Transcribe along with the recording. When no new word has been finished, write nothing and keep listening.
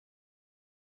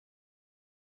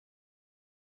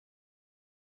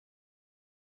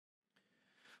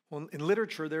Well, in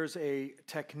literature, there's a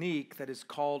technique that is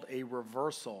called a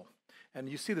reversal. And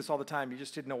you see this all the time. You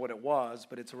just didn't know what it was,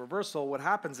 but it's a reversal. What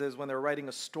happens is when they're writing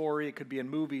a story, it could be in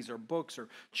movies or books, or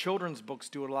children's books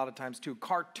do it a lot of times too.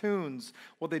 Cartoons,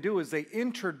 what they do is the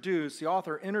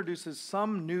author introduces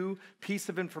some new piece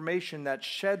of information that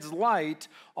sheds light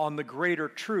on the greater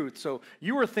truth. So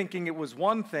you were thinking it was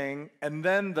one thing, and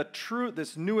then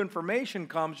this new information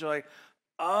comes, you're like,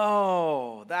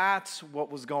 oh, that's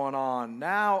what was going on.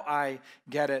 Now I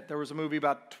get it. There was a movie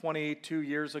about 22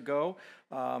 years ago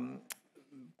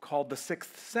called The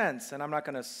Sixth Sense, and I'm not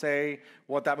going to say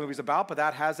what that movie's about, but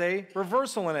that has a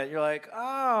reversal in it. You're like,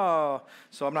 oh.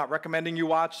 So I'm not recommending you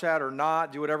watch that or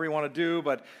not. Do whatever you want to do,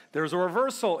 but there's a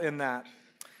reversal in that.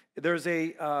 There's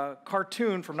a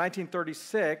cartoon from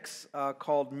 1936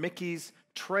 called Mickey's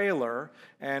Trailer,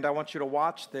 and I want you to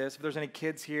watch this. If there's any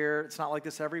kids here, it's not like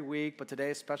this every week, but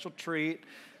today a special treat.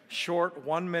 Short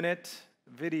 1-minute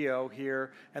video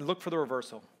here, and look for the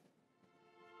reversal.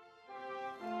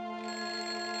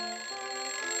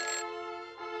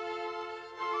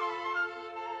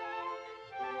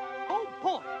 Oh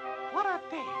boy, what a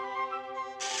day.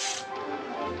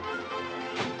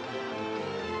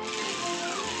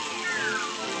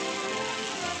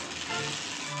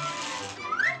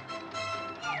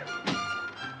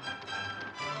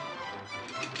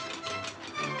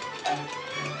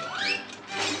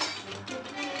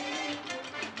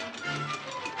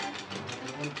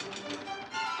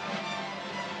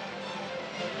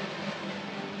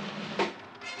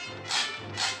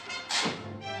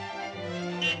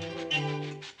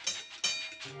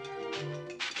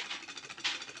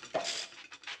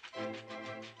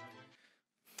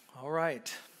 All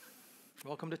right.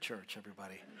 Welcome to church,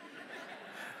 everybody.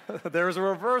 There's a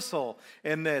reversal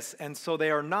in this, and so they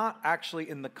are not actually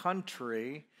in the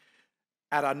country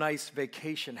at a nice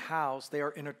vacation house. They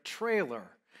are in a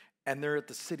trailer, and they're at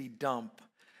the city dump.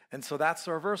 And so that's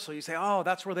the reversal. You say, oh,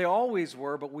 that's where they always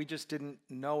were, but we just didn't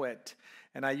know it.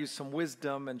 And I used some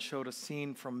wisdom and showed a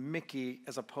scene from Mickey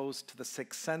as opposed to The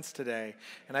Sixth Sense today.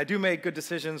 And I do make good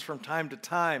decisions from time to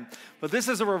time. But this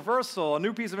is a reversal. A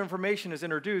new piece of information is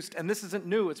introduced, and this isn't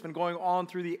new. It's been going on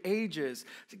through the ages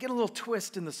to get a little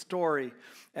twist in the story.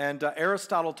 And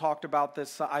Aristotle talked about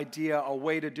this idea, a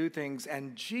way to do things,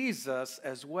 and Jesus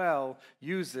as well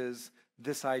uses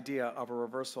this idea of a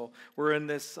reversal. We're in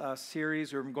this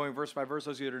series. We're going verse by verse.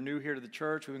 Those of you that are new here to the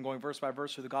church, we've been going verse by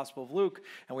verse through the Gospel of Luke,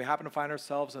 and we happen to find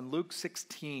ourselves in Luke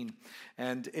 16.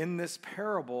 And in this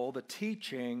parable, the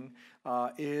teaching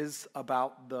is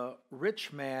about the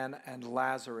rich man and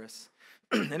Lazarus.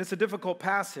 And it's a difficult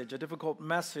passage, a difficult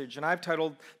message, and I've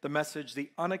titled the message,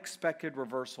 The Unexpected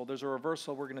Reversal. There's a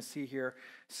reversal we're going to see here,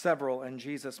 several, and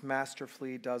Jesus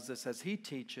masterfully does this as he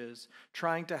teaches,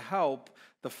 trying to help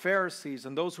the Pharisees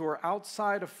and those who are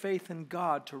outside of faith in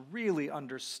God to really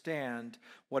understand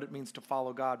what it means to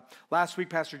follow God. Last week,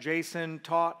 Pastor Jason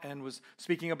taught and was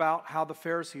speaking about how the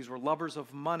Pharisees were lovers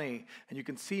of money, and you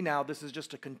can see now this is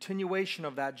just a continuation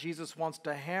of that. Jesus wants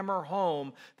to hammer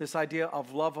home this idea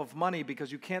of love of money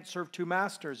because you can't serve two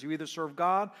masters. You either serve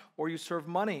God or you serve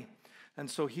money. And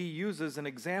so he uses an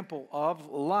example of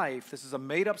life. This is a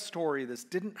made-up story. This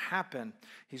didn't happen.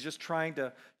 He's just trying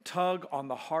to tug on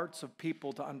the hearts of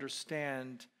people to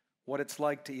understand what it's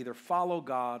like to either follow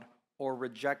God or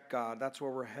reject God. That's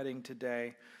where we're heading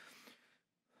today.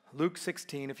 Luke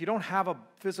 16. If you don't have a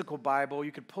physical Bible,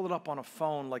 you could pull it up on a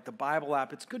phone like the Bible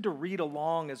app. It's good to read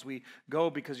along as we go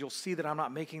because you'll see that I'm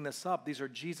not making this up. These are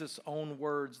Jesus' own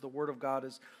words. The Word of God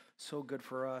is so good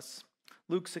for us.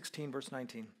 Luke 16, verse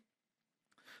 19.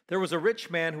 There was a rich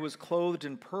man who was clothed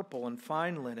in purple and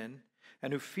fine linen,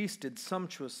 and who feasted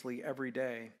sumptuously every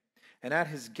day. And at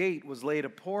his gate was laid a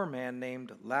poor man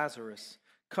named Lazarus,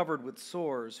 covered with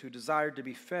sores, who desired to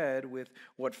be fed with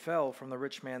what fell from the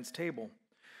rich man's table.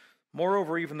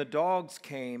 Moreover, even the dogs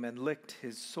came and licked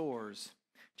his sores.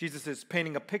 Jesus is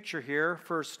painting a picture here.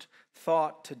 First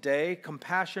thought today,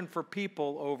 compassion for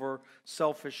people over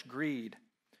selfish greed.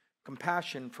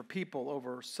 Compassion for people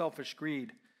over selfish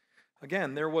greed.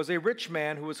 Again, there was a rich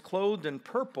man who was clothed in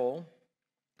purple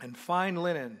and fine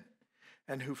linen,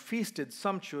 and who feasted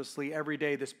sumptuously every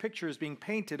day. This picture is being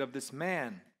painted of this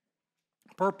man.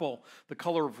 Purple, the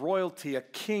color of royalty, a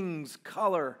king's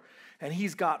color. and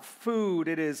he's got food.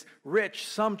 It is rich,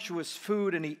 sumptuous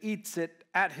food, and he eats it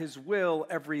at his will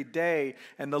every day.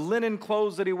 And the linen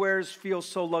clothes that he wears feel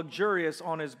so luxurious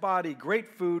on his body. Great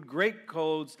food, great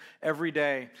clothes every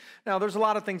day. Now, there's a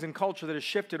lot of things in culture that has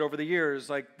shifted over the years.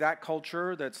 Like that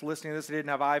culture that's listening to this, they didn't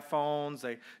have iPhones.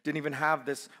 They didn't even have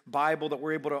this Bible that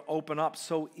we're able to open up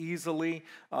so easily.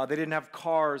 They didn't have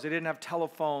cars. They didn't have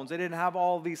telephones. They didn't have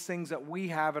all these things that we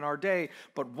have in our day.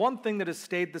 But one thing that has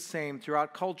stayed the same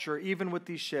throughout culture, even with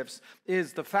these shifts,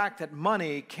 is the fact that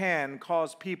money can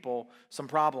cause people some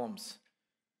problems.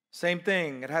 Same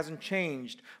thing, it hasn't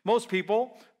changed. Most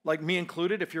people, like me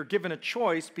included, if you're given a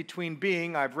choice between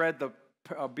being, I've read the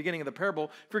beginning of the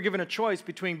parable, if you're given a choice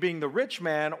between being the rich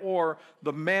man or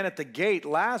the man at the gate,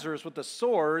 Lazarus with the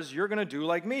sores, you're going to do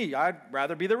like me. I'd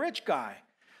rather be the rich guy.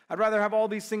 I'd rather have all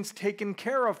these things taken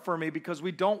care of for me because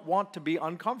we don't want to be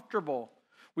uncomfortable.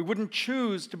 We wouldn't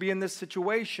choose to be in this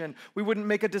situation. We wouldn't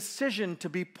make a decision to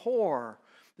be poor.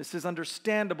 This is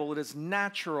understandable. It is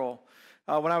natural.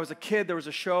 When I was a kid, there was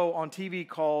a show on TV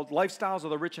called Lifestyles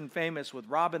of the Rich and Famous with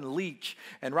Robin Leach.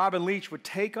 And Robin Leach would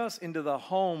take us into the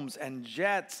homes and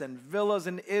jets and villas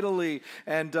in Italy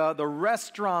and the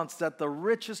restaurants that the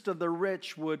richest of the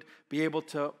rich would be able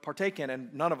to partake in,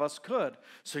 and none of us could.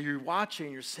 So you're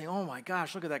watching, you're saying, oh my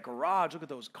gosh, look at that garage, look at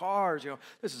those cars. You know,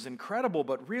 this is incredible,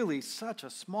 but really such a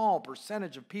small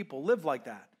percentage of people live like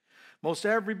that. Most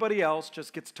everybody else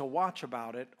just gets to watch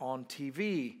about it on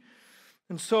TV.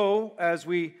 And so, as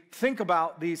we think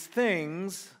about these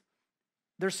things,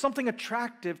 there's something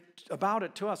attractive about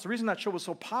it to us. The reason that show was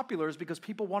so popular is because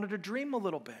people wanted to dream a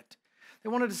little bit. They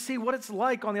wanted to see what it's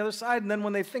like on the other side. And then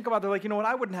when they think about it, they're like, you know what,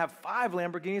 I wouldn't have 5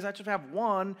 Lamborghinis, I'd just have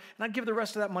one, and I'd give the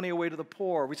rest of that money away to the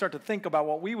poor. We start to think about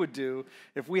what we would do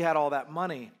if we had all that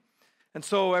money. And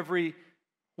so every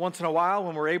once in a while,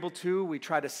 when we're able to, we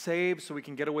try to save so we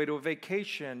can get away to a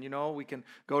vacation. You know, we can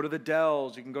go to the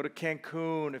Dells, you can go to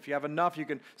Cancun. If you have enough, you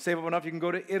can save up enough, you can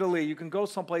go to Italy. You can go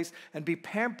someplace and be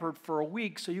pampered for a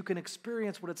week so you can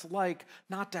experience what it's like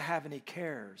not to have any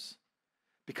cares.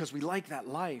 Because we like that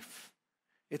life.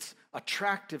 It's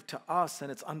attractive to us, and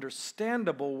it's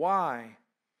understandable why.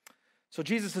 So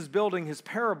Jesus is building his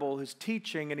parable, his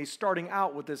teaching, and he's starting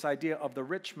out with this idea of the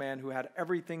rich man who had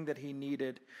everything that he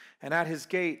needed. And at his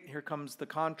gate, here comes the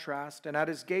contrast, and at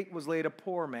his gate was laid a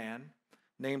poor man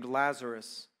named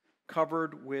Lazarus,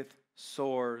 covered with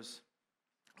sores.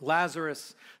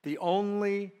 Lazarus, the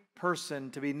only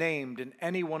person to be named in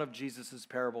any one of Jesus'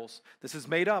 parables. This is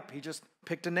made up. He just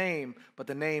picked a name, but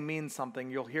the name means something.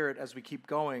 You'll hear it as we keep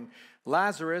going.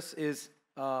 Lazarus is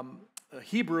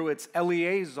Hebrew, it's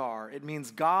Eleazar. It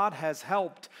means God has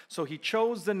helped. So he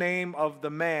chose the name of the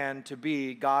man to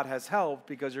be God has helped,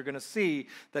 because you're going to see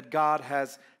that God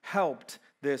has helped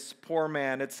this poor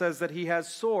man. It says that he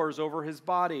has sores over his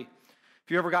body. If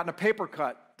you've ever gotten a paper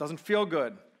cut, doesn't feel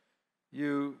good.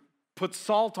 You put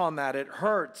salt on that, it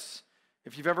hurts.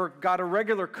 If you've ever got a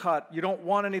regular cut, you don't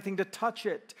want anything to touch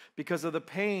it because of the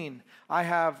pain. I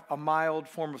have a mild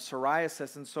form of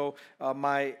psoriasis, and so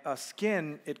my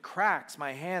skin, it cracks,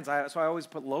 my hands. So I always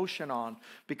put lotion on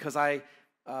because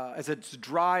as it's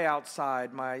dry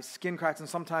outside, my skin cracks, and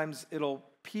sometimes it'll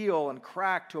peel and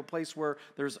crack to a place where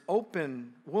there's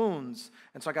open wounds.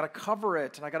 And so I got to cover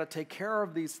it, and I got to take care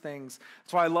of these things.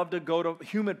 So I love to go to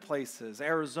humid places,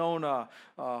 Arizona,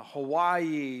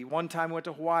 Hawaii. One time I went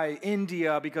to Hawaii,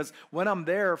 India, because when I'm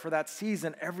there for that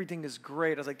season, everything is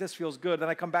great. I was like, this feels good. Then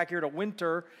I come back here to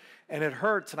winter, and it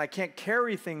hurts, and I can't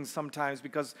carry things sometimes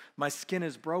because my skin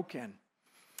is broken.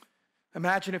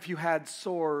 Imagine if you had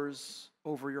sores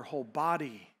over your whole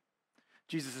body.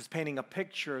 Jesus is painting a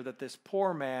picture that this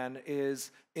poor man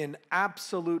is in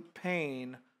absolute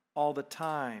pain all the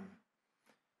time.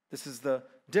 This is the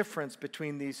difference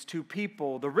between these two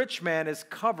people. The rich man is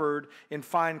covered in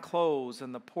fine clothes,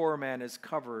 and the poor man is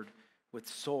covered with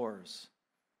sores.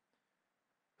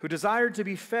 Who desired to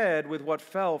be fed with what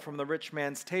fell from the rich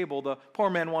man's table. The poor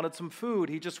man wanted some food.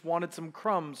 He just wanted some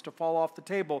crumbs to fall off the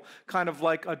table, kind of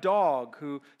like a dog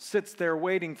who sits there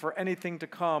waiting for anything to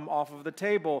come off of the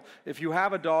table. If you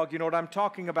have a dog, you know what I'm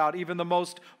talking about. Even the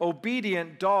most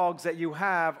obedient dogs that you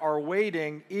have are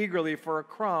waiting eagerly for a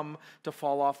crumb to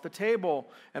fall off the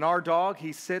table. And our dog,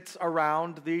 he sits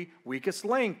around the weakest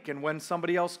link. And when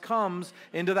somebody else comes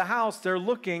into the house, they're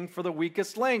looking for the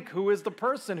weakest link. Who is the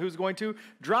person who's going to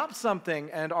drop something?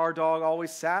 And our dog always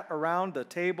sat around the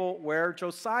table where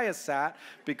Josiah sat,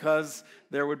 because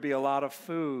there would be a lot of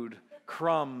food,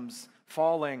 crumbs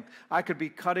falling. I could be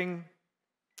cutting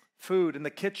food in the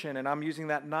kitchen, and I'm using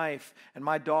that knife, and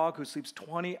my dog, who sleeps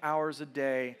 20 hours a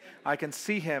day, I can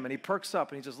see him, and he perks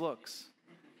up, and he just looks.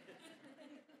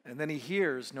 And then he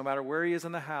hears, no matter where he is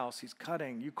in the house, he's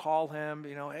cutting. You call him,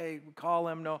 hey, call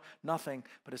him, no, nothing.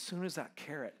 But as soon as that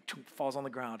carrot falls on the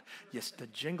ground, yes, the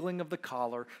jingling of the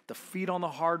collar, the feet on the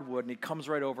hardwood, and he comes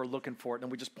right over looking for it,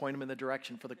 and we just point him in the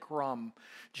direction for the crumb.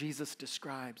 Jesus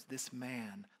describes this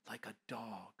man like a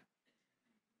dog,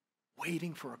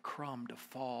 waiting for a crumb to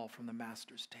fall from the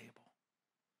master's table,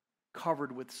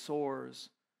 covered with sores,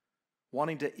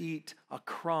 wanting to eat a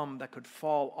crumb that could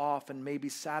fall off and maybe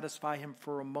satisfy him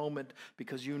for a moment,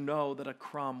 because you know that a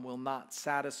crumb will not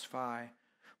satisfy.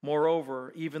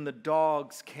 Moreover, even the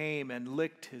dogs came and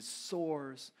licked his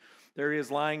sores. There he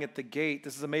is lying at the gate.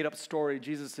 This is a made-up story.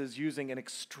 Jesus is using an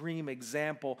extreme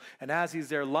example. And as he's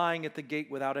there lying at the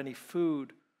gate without any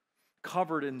food,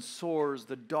 covered in sores,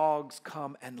 the dogs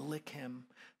come and lick him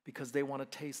because they want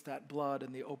to taste that blood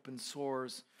and the open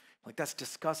sores. Like, that's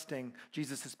disgusting.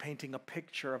 Jesus is painting a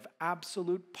picture of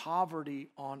absolute poverty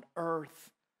on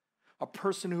earth. A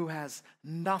person who has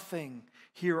nothing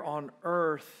here on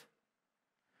earth.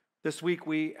 This week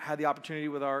we had the opportunity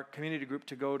with our community group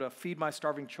to go to Feed My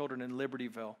Starving Children in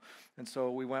Libertyville. And so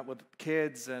we went with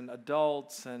kids and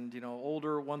adults and,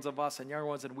 older ones of us and younger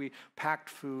ones, and we packed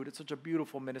food. It's such a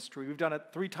beautiful ministry. We've done it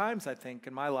 3 times, I think,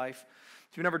 in my life.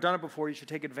 If you've never done it before, you should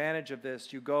take advantage of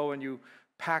this. You go and you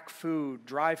pack food,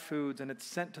 dry foods, and it's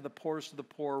sent to the poorest of the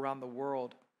poor around the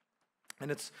world. And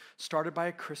it's started by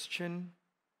a Christian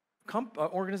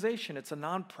organization. It's a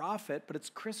nonprofit, but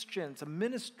it's Christian. It's a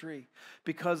ministry.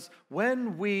 Because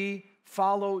when we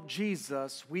follow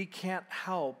Jesus, we can't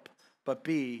help but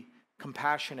be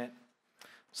compassionate.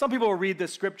 Some people will read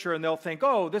this scripture and they'll think,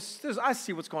 I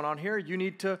see what's going on here. You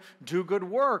need to do good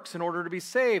works in order to be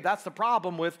saved. That's the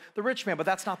problem with the rich man, but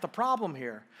that's not the problem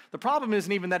here. The problem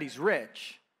isn't even that he's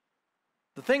rich.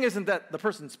 The thing isn't that the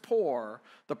person's poor.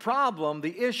 The problem,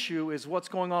 the issue is what's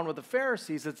going on with the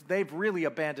Pharisees. It's they've really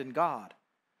abandoned God.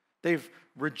 They've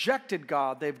rejected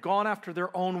God. They've gone after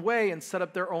their own way and set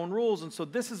up their own rules. And so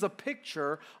this is a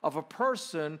picture of a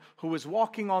person who is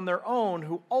walking on their own,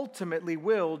 who ultimately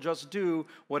will just do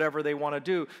whatever they want to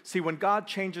do. See, when God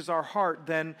changes our heart,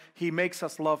 then he makes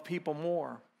us love people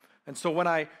more. And so when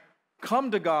I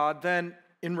come to God, then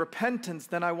in repentance,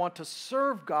 then I want to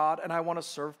serve God and I want to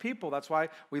serve people. That's why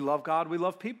we love God, we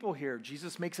love people here.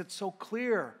 Jesus makes it so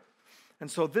clear. And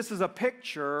so this is a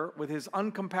picture with his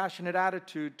uncompassionate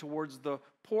attitude towards the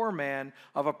poor man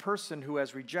of a person who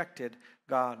has rejected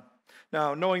God.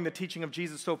 Now, knowing the teaching of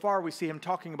Jesus so far, we see him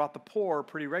talking about the poor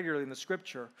pretty regularly in the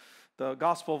scripture. The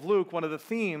Gospel of Luke, one of the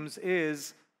themes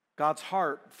is God's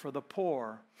heart for the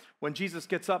poor. When Jesus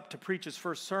gets up to preach his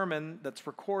first sermon that's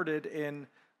recorded in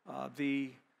the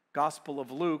Gospel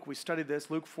of Luke, we studied this,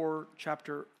 Luke 4,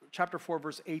 chapter 4,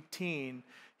 verse 18,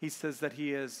 he says that he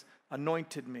has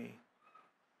anointed me.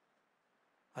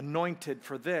 Anointed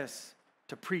for this,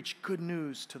 to preach good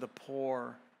news to the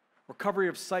poor, recovery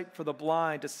of sight for the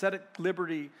blind, to set at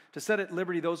liberty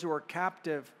those who are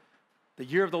captive. The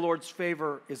year of the Lord's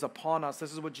favor is upon us.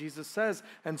 This is what Jesus says.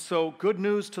 And so good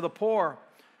news to the poor,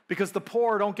 because the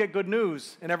poor don't get good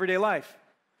news in everyday life.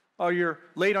 Oh, you're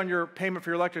late on your payment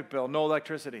for your electric bill, no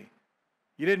electricity.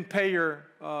 You didn't pay your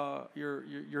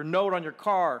note on your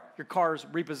car's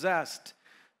repossessed.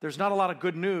 There's not a lot of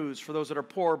good news for those that are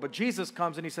poor, but Jesus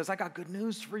comes and he says, I got good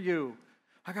news for you.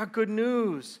 I got good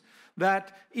news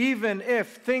that even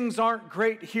if things aren't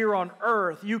great here on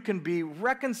earth, you can be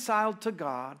reconciled to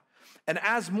God. And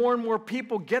as more and more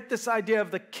people get this idea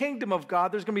of the kingdom of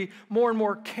God, there's going to be more and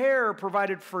more care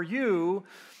provided for you.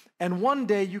 And one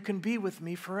day you can be with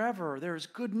me forever. There's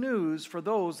good news for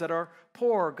those that are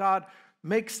poor. God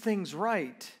makes things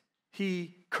right.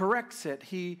 He corrects it.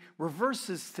 He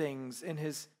reverses things in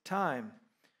his time.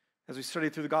 As we study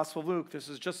through the Gospel of Luke, this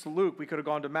is just Luke. We could have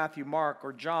gone to Matthew, Mark,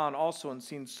 or John also and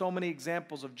seen so many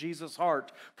examples of Jesus'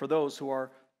 heart for those who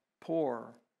are poor,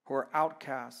 who are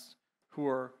outcasts, who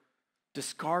are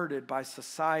discarded by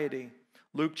society.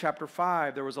 Luke chapter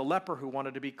 5, there was a leper who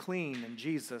wanted to be clean, and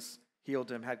Jesus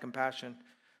healed him, had compassion.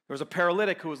 There was a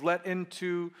paralytic who was let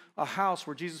into a house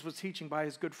where Jesus was teaching by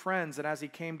his good friends. And as he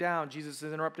came down, Jesus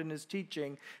is interrupted in his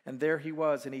teaching. And there he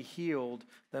was, and he healed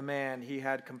the man. He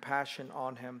had compassion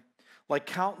on him. Like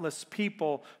countless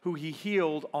people who he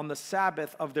healed on the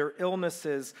Sabbath of their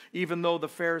illnesses, even though the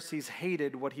Pharisees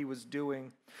hated what he was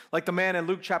doing. Like the man in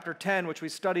Luke chapter 10, which we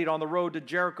studied on the road to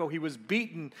Jericho, he was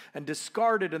beaten and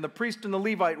discarded, and the priest and the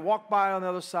Levite walked by on the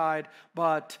other side,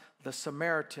 but the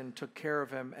Samaritan took care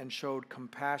of him and showed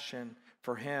compassion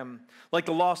for him. Like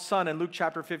the lost son in Luke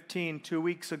chapter 15, 2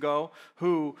 weeks ago,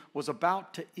 who was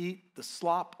about to eat the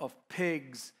slop of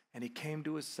pigs, And he came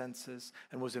to his senses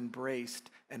and was embraced,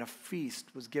 and a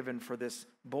feast was given for this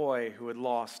boy who had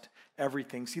lost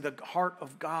everything. See, the heart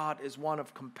of God is one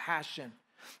of compassion.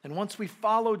 And once we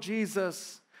follow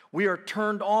Jesus, we are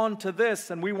turned on to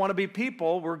this, and we want to be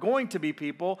people, we're going to be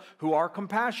people who are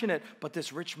compassionate. But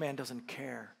this rich man doesn't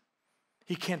care.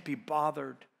 He can't be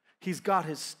bothered. He's got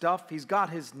his stuff, he's got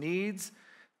his needs,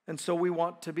 and so we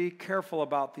want to be careful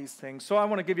about these things. So I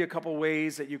want to give you a couple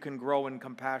ways that you can grow in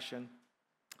compassion.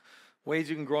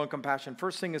 Ways you can grow in compassion.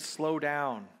 First thing is slow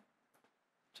down.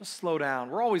 Just slow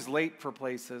down. We're always late for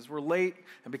places. We're late,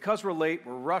 and because we're late,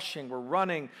 we're rushing, we're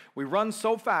running. We run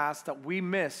so fast that we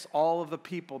miss all of the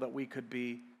people that we could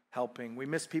be helping. We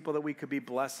miss people that we could be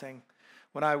blessing.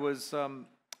 When I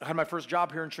had my first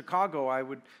job here in Chicago, I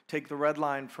would take the red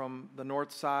line from the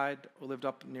north side, we lived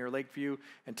up near Lakeview,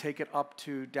 and take it up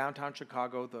to downtown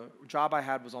Chicago. The job I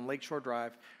had was on Lakeshore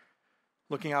Drive,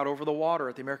 looking out over the water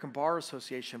at the American Bar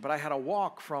Association. But I had to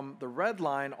walk from the red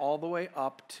line all the way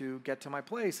up to get to my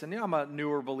place. And I'm a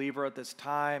newer believer at this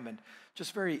time and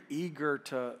just very eager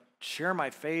to share my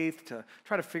faith, to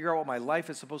try to figure out what my life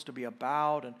is supposed to be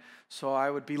about. And so I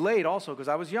would be late also because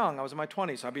I was young. I was in my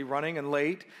 20s. So I'd be running and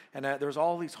late. And there was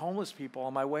all these homeless people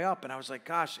on my way up. And I was like,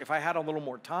 gosh, if I had a little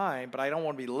more time, but I don't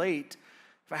want to be late,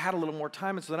 if I had a little more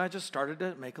time. And so then I just started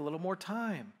to make a little more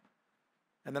time.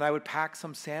 And then I would pack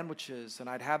some sandwiches, and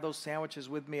I'd have those sandwiches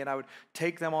with me, and I would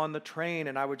take them on the train,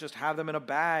 and I would just have them in a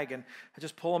bag, and I'd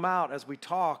just pull them out as we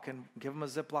talk and give them a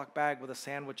Ziploc bag with a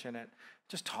sandwich in it.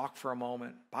 Just talk for a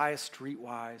moment. Buy a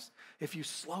Streetwise. If you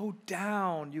slow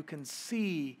down, you can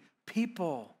see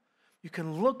people. You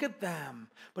can look at them.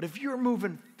 But if you're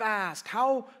moving fast,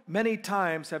 how many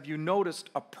times have you noticed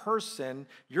a person,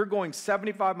 you're going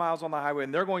 75 miles on the highway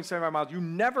and they're going 75 miles, you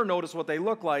never notice what they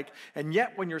look like, and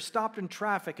yet when you're stopped in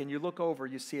traffic and you look over,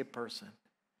 you see a person.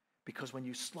 Because when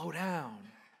you slow down,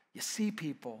 you see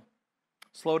people.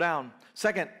 Slow down.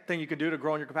 Second thing you can do to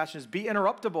grow in your compassion is be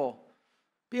interruptible.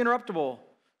 Be interruptible.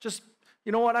 Just,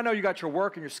 you know what, I know you got your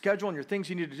work and your schedule and your things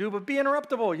you need to do, but be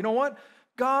interruptible. You know what?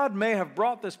 God may have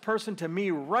brought this person to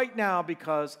me right now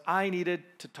because I needed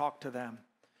to talk to them,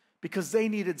 because they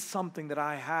needed something that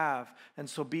I have. And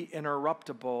so be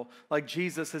interruptible. Like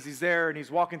Jesus, as he's there and he's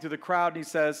walking through the crowd and he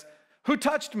says, "Who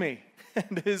touched me?"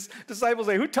 And his disciples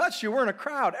say, "Who touched you? We're in a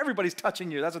crowd. Everybody's touching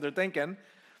you." That's what they're thinking.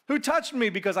 "Who touched me?"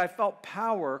 Because I felt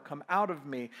power come out of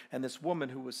me. And this woman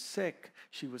who was sick,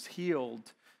 she was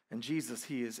healed. And Jesus,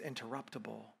 he is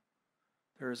interruptible.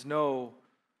 There is no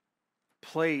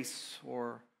place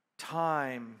or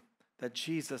time that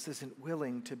Jesus isn't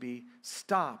willing to be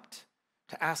stopped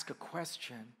to ask a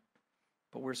question.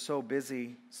 But we're so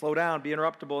busy. Slow down, be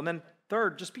interruptible. And then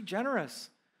third, just be generous.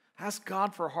 Ask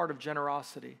God for a heart of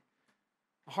generosity.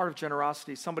 A heart of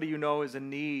generosity. Somebody you know is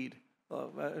in need.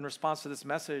 In response to this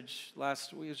message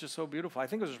last week, it was just so beautiful. I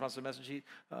think it was in response to the message.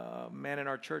 A man in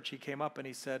our church, he came up and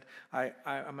he said, I'm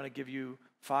going to give you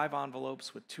 5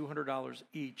 envelopes with $200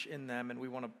 each in them, and we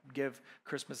want to give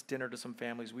Christmas dinner to some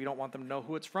families. We don't want them to know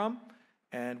who it's from,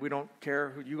 and we don't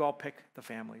care who. You all pick the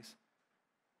families.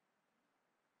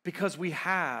 Because we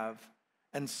have,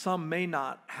 and some may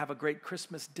not have a great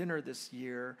Christmas dinner this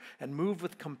year, and move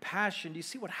with compassion. Do you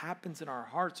see what happens in our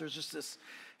hearts? There's just this,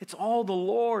 it's all the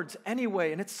Lord's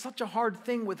anyway, and it's such a hard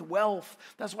thing with wealth.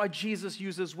 That's why Jesus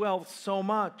uses wealth so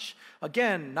much.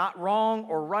 Again, not wrong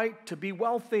or right to be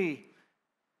wealthy.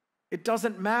 It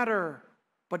doesn't matter,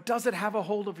 but does it have a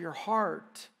hold of your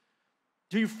heart?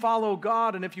 Do you follow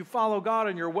God? And if you follow God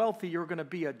and you're wealthy, you're going to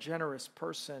be a generous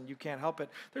person. You can't help it.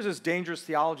 There's this dangerous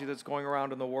theology that's going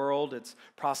around in the world. It's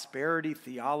prosperity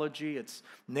theology. It's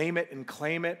name it and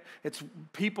claim it. It's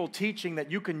people teaching that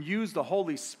you can use the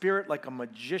Holy Spirit like a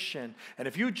magician. And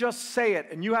if you just say it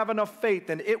and you have enough faith,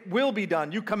 then it will be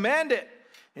done. You command it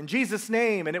in Jesus'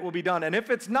 name and it will be done. And if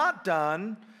it's not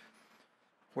done,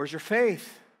 where's your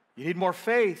faith? You need more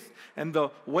faith. And the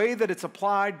way that it's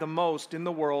applied the most in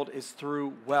the world is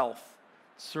through wealth.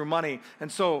 It's through money. And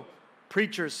so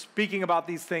preachers speaking about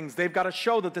these things, they've got to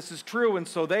show that this is true. And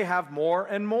so they have more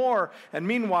and more. And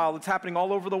meanwhile, it's happening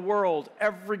all over the world.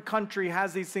 Every country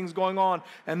has these things going on.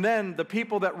 And then the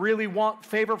people that really want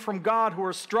favor from God, who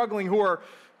are struggling, who are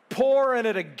poor and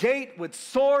at a gate with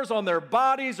sores on their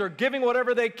bodies, are giving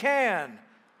whatever they can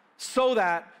so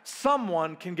that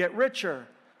someone can get richer.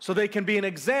 So they can be an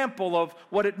example of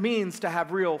what it means to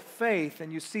have real faith.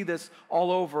 And you see this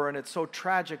all over, and it's so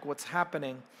tragic what's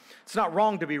happening. It's not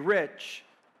wrong to be rich,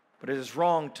 but it is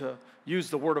wrong to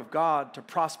use the Word of God to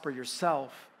prosper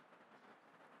yourself.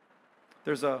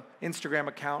 There's an Instagram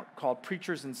account called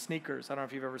Preachers and Sneakers. I don't know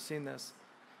if you've ever seen this.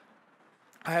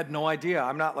 I had no idea.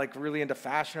 I'm not like really into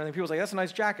fashion or anything. People say, that's a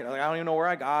nice jacket. I don't even know where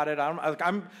I got it.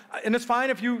 And it's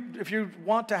fine if you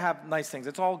want to have nice things.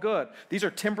 It's all good. These are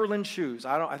Timberland shoes.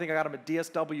 I think I got them at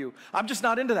DSW. I'm just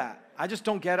not into that. I just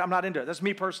don't get it. I'm not into it. That's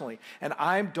me personally. And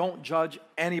I don't judge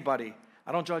anybody.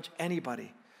 I don't judge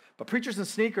anybody. But Preachers and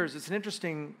Sneakers, it's an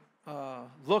interesting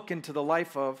look into the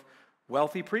life of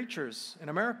wealthy preachers in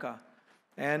America.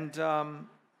 And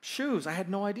shoes, I had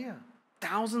no idea.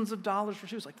 Thousands of dollars for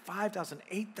shoes, like $5,000,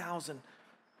 $8,000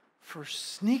 for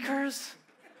sneakers.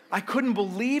 I couldn't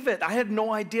believe it. I had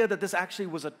no idea that this actually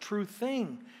was a true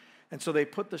thing. And so they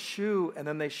put the shoe and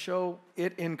then they show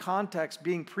it in context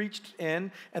being preached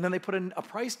in, and then they put in a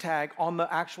price tag on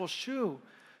the actual shoe.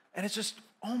 And it's just,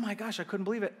 oh my gosh, I couldn't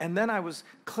believe it. And then I was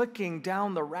clicking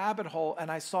down the rabbit hole and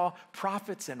I saw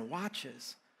profits and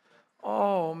watches.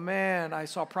 Oh man, I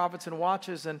saw profits and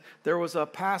watches, and there was a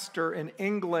pastor in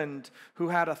England who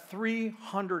had a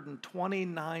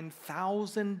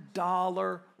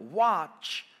 $329,000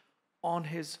 watch on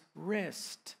his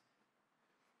wrist.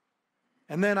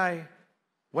 And then I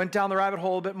went down the rabbit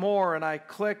hole a bit more, and I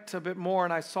clicked a bit more,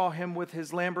 and I saw him with his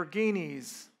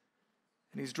Lamborghinis.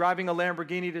 And he's driving a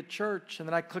Lamborghini to church. And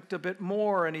then I clicked a bit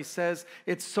more, and he says,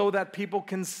 it's so that people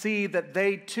can see that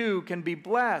they too can be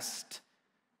blessed.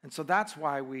 And so that's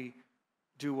why we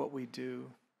do what we do.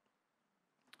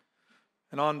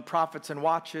 And on Prophets and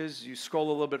Watches, you scroll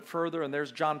a little bit further, and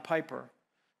there's John Piper.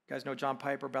 You guys know John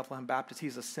Piper, Bethlehem Baptist.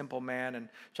 He's a simple man, and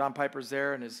John Piper's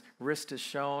there, and his wrist is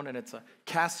shown, and it's a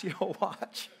Casio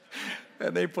watch.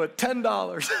 And they put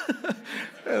 $10.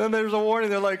 And then there's a warning.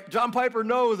 They're like, John Piper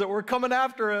knows that we're coming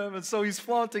after him, and so he's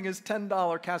flaunting his $10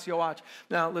 Casio watch.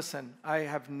 Now, listen, I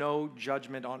have no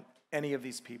judgment on any of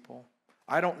these people.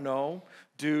 I don't know.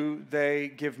 Do they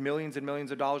give millions and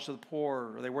millions of dollars to the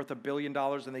poor? Are they worth $1 billion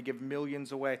and they give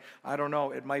millions away? I don't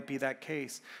know. It might be that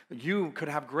case. You could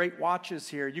have great watches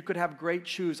here. You could have great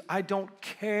shoes. I don't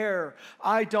care.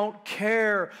 I don't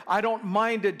care. I don't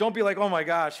mind it. Don't be like, oh my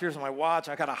gosh, here's my watch.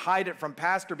 I got to hide it from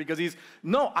pastor because he's...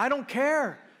 No, I don't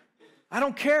care. I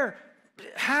don't care.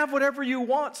 Have whatever you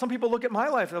want. Some people look at my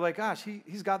life. They're like, gosh,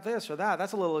 he's got this or that.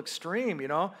 That's a little extreme, you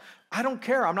know. I don't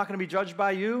care. I'm not going to be judged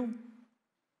by you.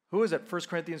 Who is it? 1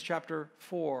 Corinthians chapter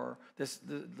 4.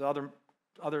 The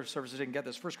other services didn't get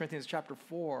this. 1 Corinthians chapter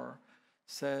 4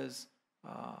 says,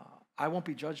 I won't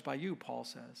be judged by you, Paul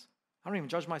says. I don't even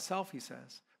judge myself, he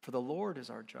says, for the Lord is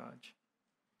our judge.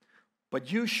 But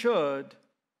you should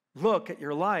look at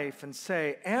your life and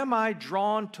say, am I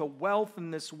drawn to wealth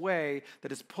in this way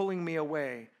that is pulling me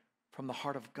away from the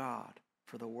heart of God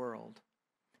for the world?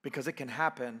 Because it can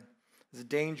happen. It's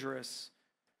dangerous.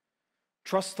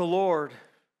 Trust the Lord.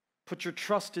 Put your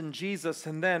trust in Jesus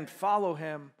and then follow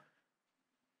him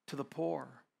to the poor,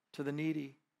 to the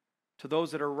needy, to those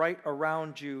that are right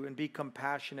around you, and be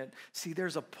compassionate. See,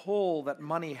 there's a pull that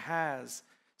money has.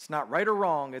 It's not right or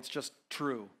wrong, it's just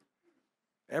true.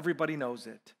 Everybody knows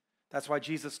it. That's why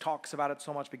Jesus talks about it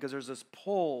so much, because there's this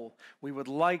pull. We would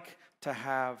like to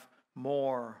have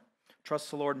more.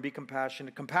 Trust the Lord and be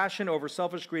compassionate. Compassion over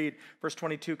selfish greed. Verse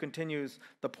 22 continues,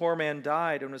 the poor man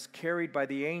died and was carried by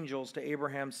the angels to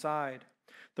Abraham's side.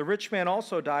 The rich man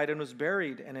also died and was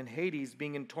buried, and in Hades,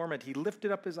 being in torment, he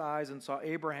lifted up his eyes and saw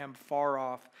Abraham far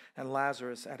off and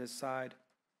Lazarus at his side.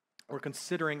 We're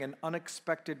considering an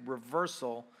unexpected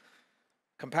reversal.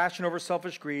 Compassion over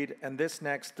selfish greed, and this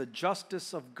next, the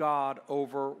justice of God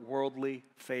over worldly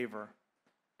favor.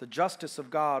 The justice of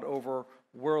God over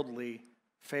worldly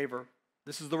favor.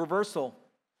 This is the reversal.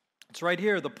 It's right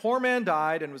here. The poor man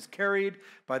died and was carried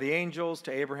by the angels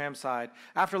to Abraham's side.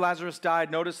 After Lazarus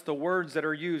died, notice the words that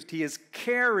are used. He is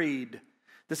carried.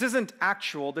 This isn't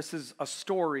actual. This is a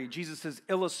story. Jesus is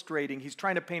illustrating. He's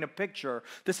trying to paint a picture.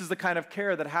 This is the kind of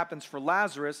care that happens for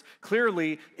Lazarus.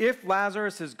 Clearly, if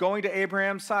Lazarus is going to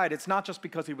Abraham's side, it's not just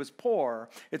because he was poor.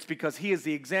 It's because he is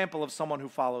the example of someone who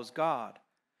follows God.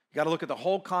 You got to look at the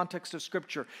whole context of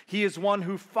Scripture. He is one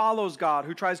who follows God,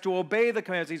 who tries to obey the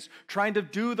commands. He's trying to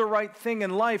do the right thing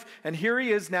in life. And here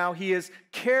he is now. He is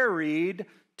carried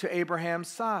to Abraham's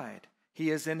side.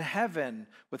 He is in heaven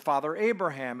with Father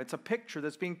Abraham. It's a picture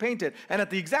that's being painted. And at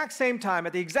the exact same time,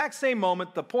 at the exact same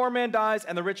moment, the poor man dies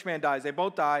and the rich man dies. They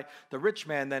both die. The rich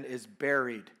man then is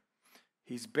buried.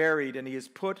 He's buried and he is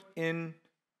put into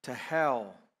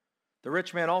hell. The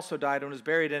rich man also died and was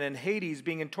buried, and in Hades,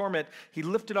 being in torment, he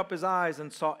lifted up his eyes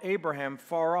and saw Abraham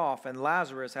far off and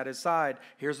Lazarus at his side.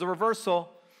 Here's the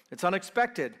reversal. It's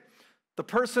unexpected. The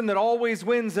person that always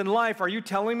wins in life, are you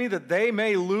telling me that they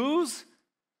may lose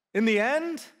in the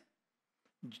end?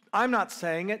 I'm not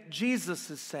saying it.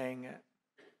 Jesus is saying it.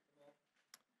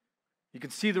 You can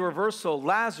see the reversal.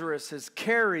 Lazarus is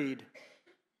carried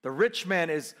The rich man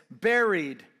is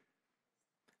buried.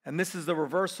 And this is the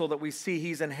reversal that we see.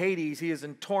 He's in Hades. He is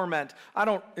in torment. I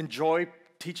don't enjoy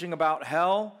teaching about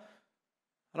hell.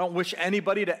 I don't wish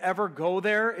anybody to ever go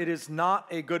there. It is not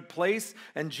a good place.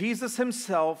 And Jesus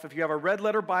himself, if you have a red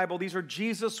letter Bible, these are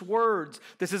Jesus' words.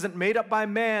 This isn't made up by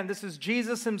man. This is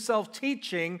Jesus himself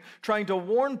teaching, trying to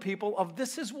warn people of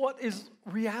this is what is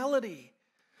reality.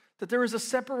 That there is a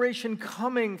separation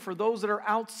coming for those that are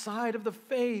outside of the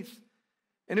faith.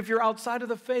 And if you're outside of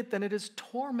the faith, then it is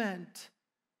torment.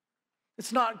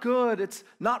 It's not good. It's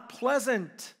not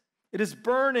pleasant. It is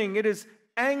burning. It is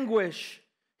anguish.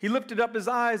 He lifted up his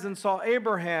eyes and saw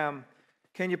Abraham.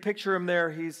 Can you picture him there?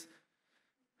 He's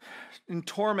in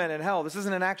torment in hell. This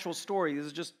isn't an actual story. This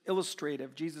is just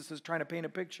illustrative. Jesus is trying to paint a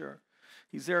picture.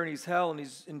 He's there and he's hell and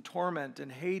he's in torment in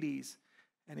Hades.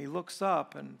 And he looks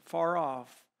up and far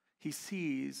off, he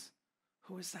sees,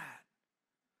 who is that?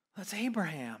 That's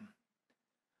Abraham.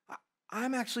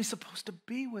 I'm actually supposed to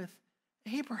be with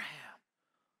Abraham.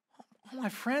 Oh, my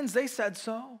friends, they said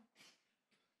so.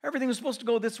 Everything was supposed to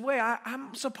go this way.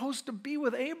 I'm supposed to be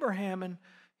with Abraham, and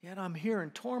yet I'm here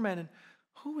in torment. And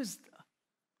who is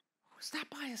that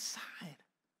by his side?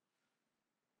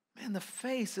 Man, the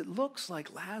face, it looks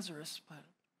like Lazarus, but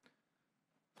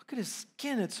look at his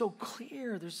skin. It's so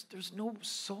clear. There's no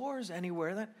sores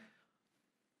anywhere.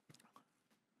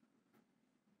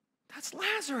 That's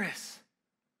Lazarus.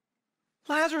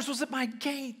 Lazarus was at my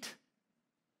gate.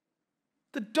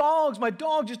 My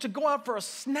dog used to go out for a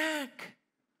snack.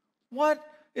 What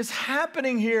is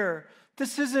happening here?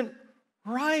 This isn't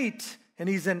right. And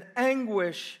he's in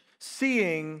anguish,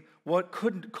 seeing what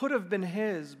could have been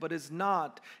his, but is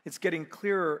not. It's getting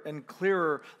clearer and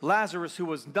clearer. Lazarus, who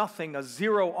was nothing, a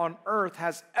zero on earth,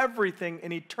 has everything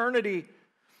in eternity.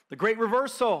 The great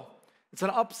reversal. It's an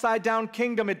upside-down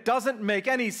kingdom. It doesn't make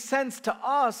any sense to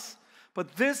us,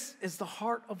 but this is the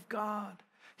heart of God.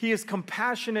 He is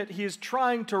compassionate. He is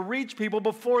trying to reach people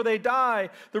before they die.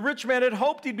 The rich man had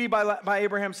hoped he'd be by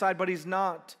Abraham's side, but he's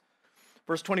not.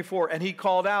 Verse 24, and he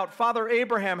called out, Father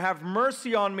Abraham, have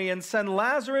mercy on me and send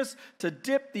Lazarus to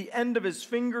dip the end of his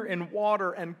finger in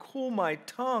water and cool my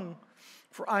tongue,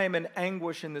 for I am in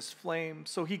anguish in this flame.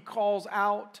 So he calls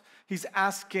out. He's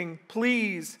asking,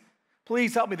 please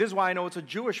help me. This is why I know it's a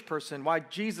Jewish person, why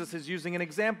Jesus is using an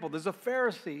example. There's a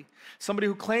Pharisee, somebody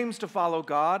who claims to follow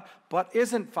God, but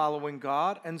isn't following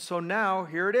God. And so now,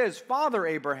 here it is, Father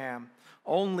Abraham.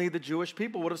 Only the Jewish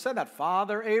people would have said that,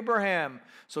 Father Abraham.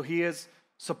 So he is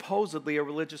supposedly a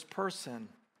religious person.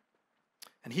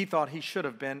 And he thought he should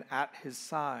have been at his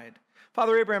side.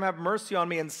 Father Abraham, have mercy on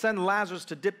me and send Lazarus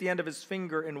to dip the end of his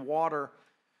finger in water.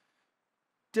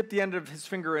 Dip the end of his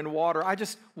finger in water. I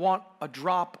just want a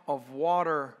drop of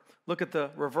water. Look at the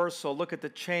reversal. Look at the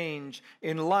change.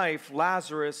 In life,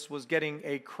 Lazarus was getting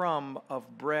a crumb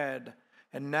of bread.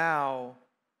 And now,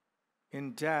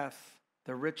 in death,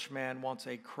 the rich man wants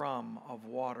a crumb of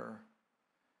water.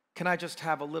 Can I just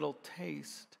have a little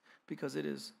taste? Because it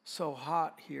is so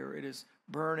hot here. It is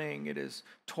burning. It is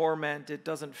torment. It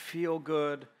doesn't feel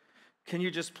good. Can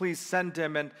you just please send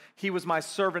him? And he was my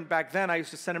servant back then. I used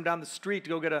to send him down the street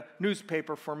to go get a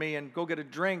newspaper for me and go get a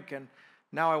drink. And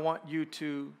now I want you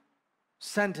to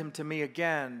send him to me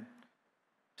again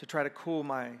to try to cool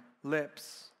my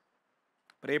lips.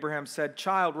 But Abraham said,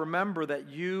 Child, remember that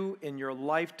you in your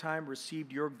lifetime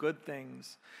received your good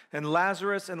things, and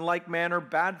Lazarus in like manner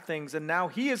bad things. And now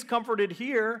he is comforted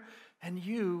here, and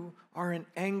you are in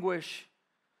anguish.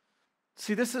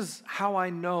 See, this is how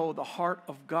I know the heart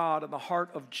of God and the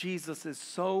heart of Jesus is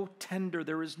so tender.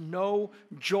 There is no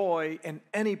joy in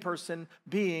any person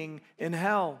being in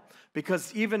hell.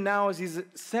 Because even now as he's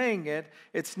saying it,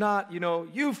 it's not,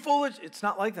 you foolish. It's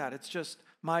not like that. It's just,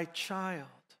 my child.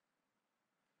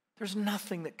 There's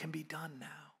nothing that can be done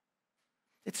now.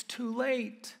 It's too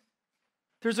late.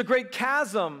 There's a great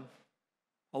chasm,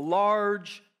 a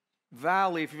large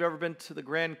valley. If you've ever been to the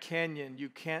Grand Canyon, you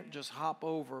can't just hop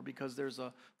over because there's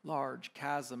a large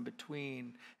chasm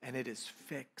between, and it is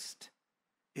fixed.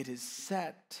 It is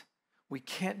set. We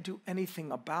can't do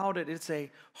anything about it. It's a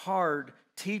hard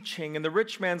teaching. In the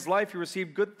rich man's life, he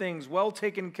received good things, well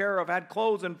taken care of, had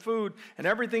clothes and food and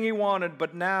everything he wanted,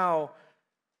 but now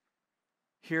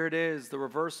here it is, the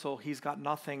reversal. He's got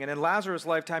nothing. And in Lazarus'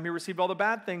 lifetime, he received all the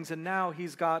bad things, and now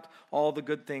he's got all the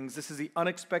good things. This is the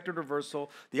unexpected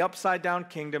reversal, the upside-down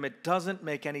kingdom. It doesn't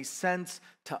make any sense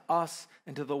to us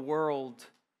and to the world.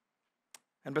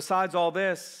 And besides all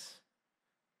this,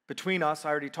 between us, I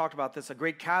already talked about this, a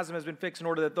great chasm has been fixed in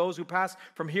order that those who pass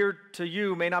from here to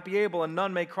you may not be able, and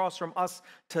none may cross from us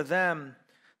to them.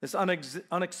 This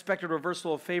unexpected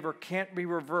reversal of favor can't be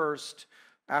reversed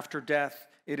after death.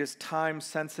 it is time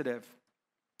sensitive.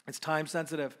 It's time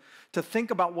sensitive to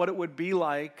think about what it would be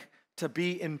like to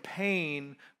be in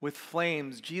pain with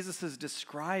flames. Jesus is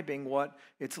describing what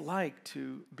it's like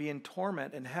to be in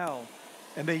torment in hell,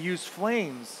 and they use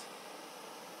flames.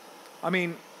 I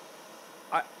mean,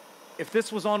 if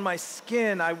this was on my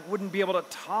skin, I wouldn't be able to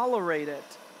tolerate it.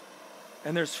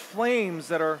 And there's flames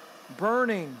that are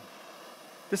burning.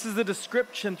 This is the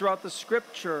description throughout the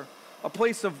scripture, a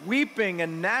place of weeping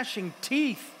and gnashing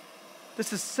teeth.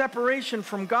 This is separation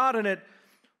from God, and it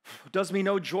does me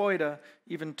no joy to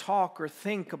even talk or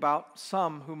think about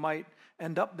some who might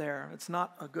end up there. It's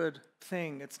not a good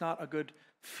thing. It's not a good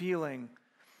feeling.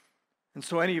 And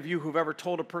so any of you who've ever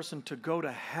told a person to go to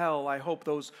hell, I hope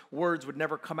those words would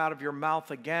never come out of your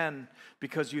mouth again,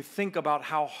 because you think about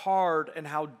how hard and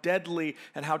how deadly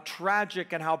and how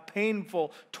tragic and how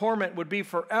painful torment would be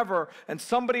forever. And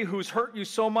somebody who's hurt you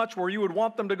so much where you would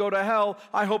want them to go to hell,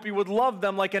 I hope you would love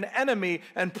them like an enemy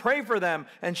and pray for them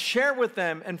and share with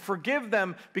them and forgive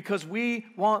them, because we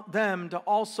want them to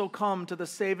also come to the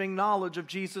saving knowledge of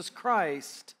Jesus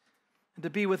Christ and to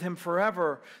be with him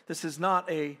forever. This is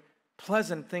not a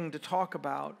pleasant thing to talk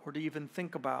about or to even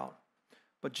think about.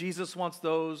 But Jesus wants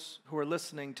those who are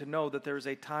listening to know that there is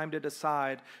a time to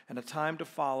decide and a time to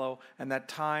follow, and that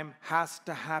time has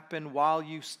to happen while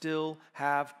you still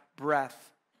have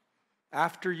breath.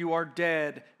 After you are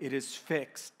dead, it is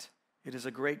fixed. It is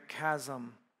a great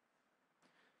chasm.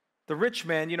 The rich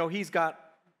man, he's got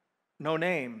no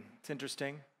name. It's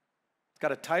interesting. He's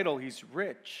got a title, he's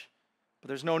rich, but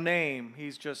there's no name.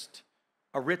 He's just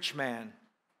a rich man.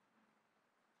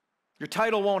 Your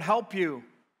title won't help you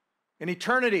in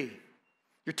eternity.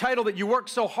 Your title that you work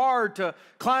so hard to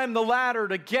climb the ladder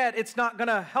to get, it's not going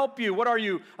to help you. What are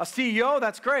you, a CEO?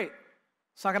 That's great.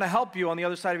 It's not going to help you on the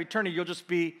other side of eternity. You'll just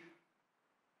be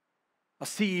a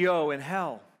CEO in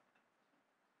hell.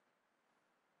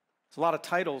 There's a lot of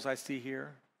titles I see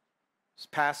here. There's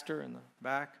pastor in the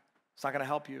back. It's not going to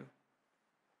help you.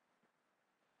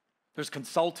 There's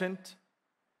consultant.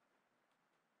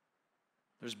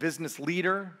 There's business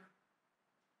leader.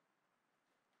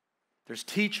 There's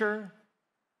teacher,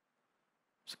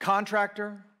 there's a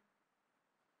contractor,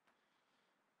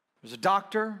 there's a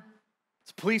doctor,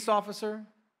 there's a police officer.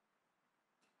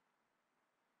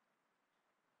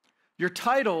 Your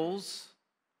titles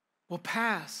will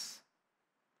pass,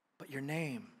 but your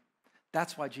name,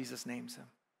 that's why Jesus names him.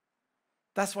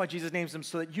 That's why Jesus names him,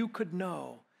 so that you could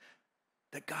know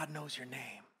that God knows your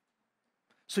name.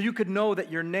 So you could know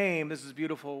that your name, this is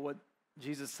beautiful what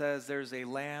Jesus says, there's a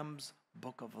Lamb's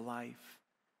book of life.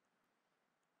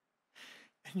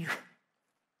 And your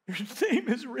name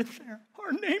is written there.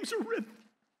 Our names are written.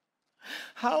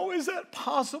 How is that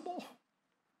possible?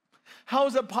 How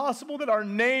is it possible that our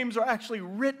names are actually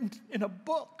written in a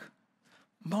book?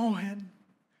 Mohan,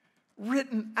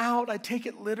 written out, I take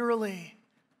it literally.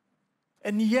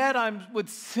 And yet I'm with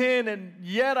sin, and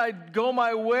yet I go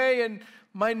my way, and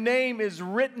my name is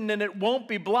written and it won't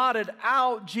be blotted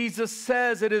out. Jesus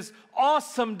says it is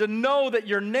awesome to know that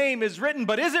your name is written,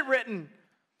 but is it written?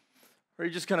 Or are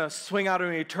you just going to swing out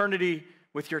into eternity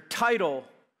with your title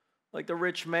like the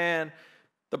rich man?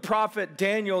 The prophet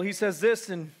Daniel, he says this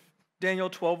in Daniel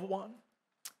 12:1.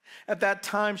 At that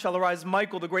time shall arise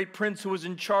Michael, the great prince who was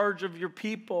in charge of your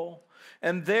people.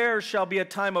 And there shall be a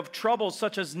time of trouble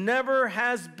such as never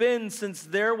has been since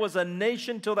there was a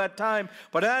nation till that time.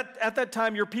 But at that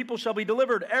time your people shall be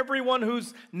delivered, everyone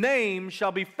whose name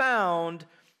shall be found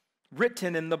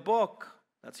written in the book.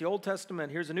 That's the Old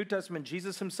Testament. Here's the New Testament.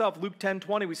 Jesus himself, Luke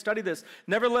 10:20, we study this.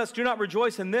 Nevertheless, do not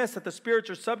rejoice in this, that the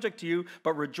spirits are subject to you,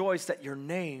 but rejoice that your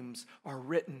names are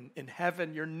written in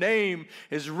heaven. Your name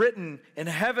is written in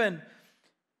heaven.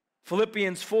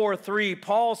 Philippians 4:3,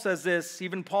 Paul says this,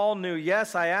 even Paul knew,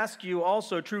 yes, I ask you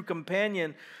also, true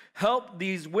companion, help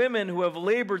these women who have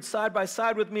labored side by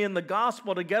side with me in the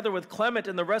gospel, together with Clement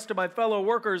and the rest of my fellow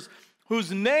workers,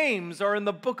 whose names are in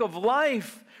the book of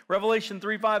life. Revelation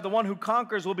 3:5, the one who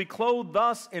conquers will be clothed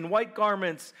thus in white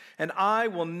garments, and I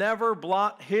will never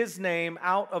blot his name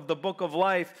out of the book of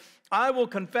life. I will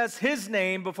confess his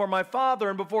name before my Father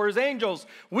and before his angels.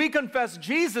 We confess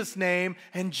Jesus' name,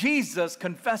 and Jesus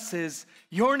confesses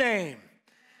your name.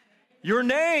 Your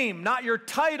name, not your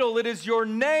title. It is your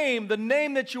name, the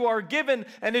name that you are given,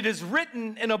 and it is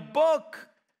written in a book.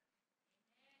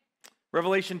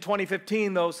 Revelation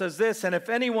 20:15, though, says this, and if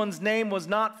anyone's name was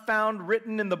not found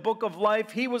written in the book of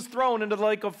life, he was thrown into the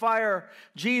lake of fire.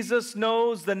 Jesus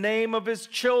knows the name of his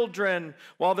children.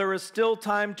 While there is still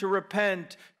time to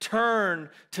repent, turn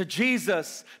to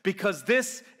Jesus, because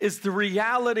this is the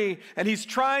reality. And he's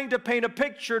trying to paint a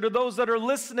picture to those that are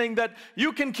listening that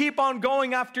you can keep on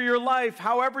going after your life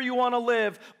however you want to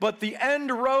live, but the end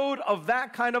road of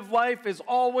that kind of life is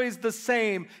always the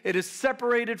same. It is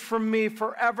separated from me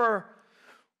forever.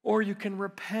 Or you can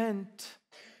repent.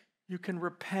 You can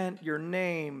repent. Your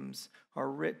names are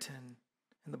written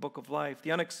in the book of life.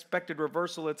 The unexpected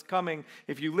reversal that's coming.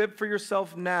 If you live for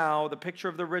yourself now, the picture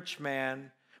of the rich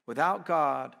man, without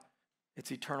God,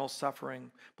 it's eternal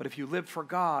suffering. But if you live for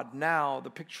God now,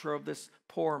 the picture of this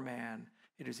poor man,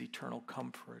 it is eternal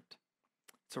comfort.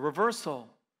 It's a reversal.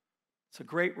 It's a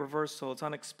great reversal. It's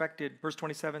unexpected. Verse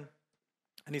 27.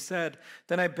 And he said,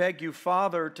 then I beg you,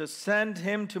 Father, to send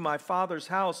him to my father's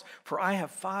house, for I have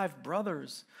 5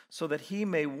 brothers, so that he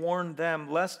may warn them,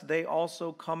 lest they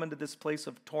also come into this place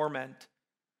of torment.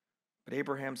 But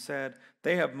Abraham said,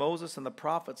 they have Moses and the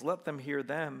prophets, let them hear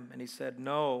them. And he said,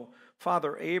 no,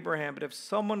 Father Abraham, but if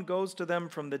someone goes to them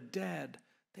from the dead,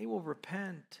 they will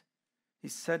repent. He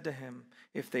said to him,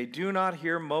 if they do not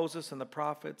hear Moses and the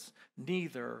prophets,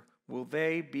 neither will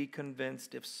they be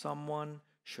convinced if someone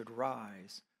should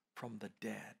rise from the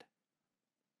dead.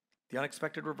 The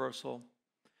unexpected reversal,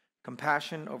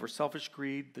 compassion over selfish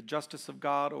greed, the justice of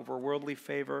God over worldly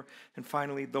favor, and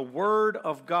finally, the word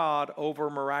of God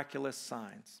over miraculous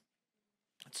signs.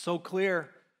 It's so clear.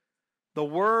 The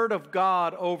word of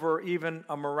God over even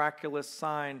a miraculous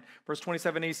sign. Verse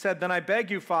 27, he said, then I beg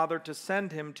you, Father, to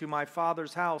send him to my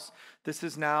father's house. This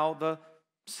is now the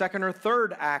second or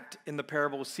third act in the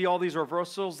parable. See all these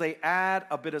reversals? They add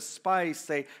a bit of spice.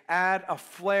 They add a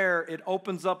flair. It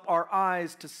opens up our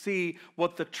eyes to see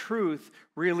what the truth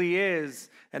really is.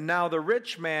 And now the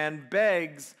rich man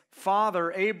begs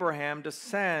Father Abraham to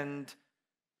send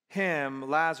him,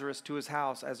 Lazarus, to his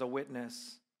house as a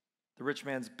witness. The rich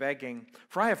man's begging,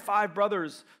 for I have 5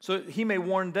 brothers, so he may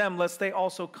warn them, lest they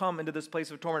also come into this place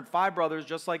of torment. 5 brothers,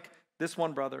 just like this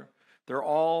one brother. They're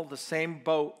all the same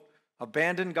boat.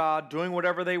 Abandoned God, doing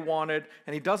whatever they wanted,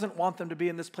 and he doesn't want them to be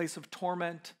in this place of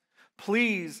torment.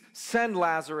 Please send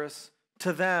Lazarus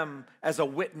to them as a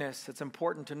witness. It's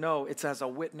important to know it's as a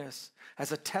witness,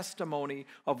 as a testimony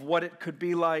of what it could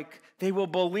be like. They will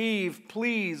believe.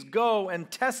 Please go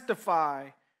and testify.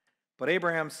 But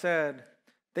Abraham said,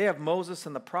 they have Moses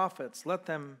and the prophets. Let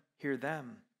them hear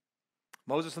them.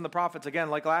 Moses and the prophets,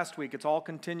 again, like last week, it's all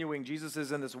continuing. Jesus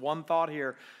is in this one thought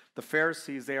here. The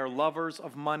Pharisees, they are lovers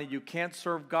of money. You can't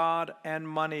serve God and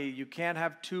money. You can't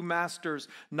have 2 masters.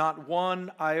 Not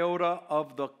one iota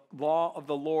of the law of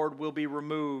the Lord will be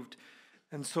removed.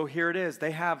 And so here it is.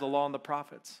 They have the law and the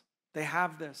prophets. They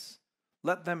have this.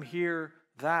 Let them hear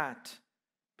that,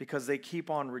 because they keep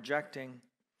on rejecting. And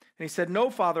he said, no,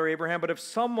 Father Abraham, but if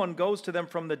someone goes to them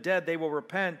from the dead, they will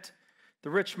repent. The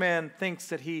rich man thinks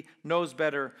that he knows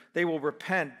better. They will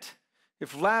repent.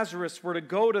 If Lazarus were to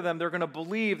go to them, they're going to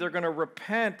believe, they're going to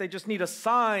repent. They just need a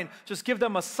sign. Just give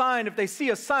them a sign. If they see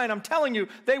a sign, I'm telling you,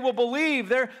 they will believe.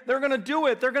 They're going to do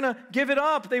it. They're going to give it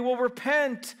up. They will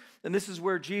repent. And this is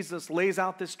where Jesus lays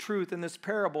out this truth in this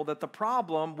parable, that the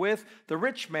problem with the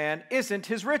rich man isn't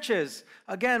his riches.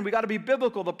 Again, we got to be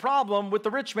biblical. The problem with the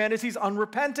rich man is he's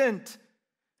unrepentant.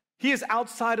 He is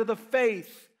outside of the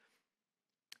faith.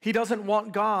 He doesn't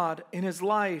want God in his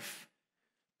life.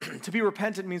 To be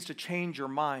repentant means to change your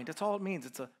mind. That's all it means.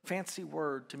 It's a fancy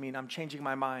word to mean I'm changing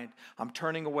my mind. I'm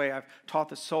turning away. I've taught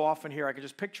this so often here. I can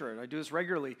just picture it. I do this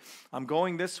regularly. I'm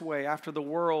going this way after the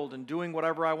world and doing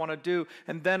whatever I want to do.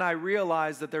 And then I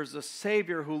realize that there's a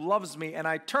Savior who loves me, and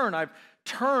I turn. I've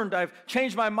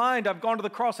changed my mind. I've gone to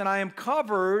the cross, and I am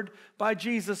covered by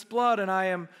Jesus' blood, and I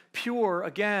am pure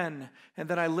again. And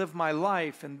then I live my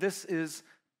life. And this is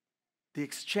the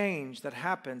exchange that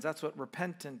happens. That's what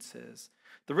repentance is.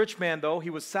 The rich man, though, he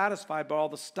was satisfied by all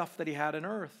the stuff that he had on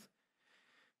earth.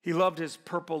 He loved his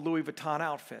purple Louis Vuitton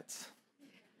outfits.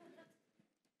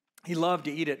 He loved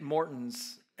to eat at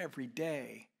Morton's every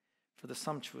day for the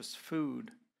sumptuous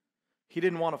food. He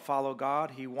didn't want to follow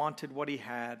God. He wanted what he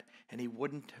had, and he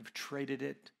wouldn't have traded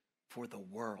it for the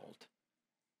world.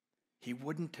 He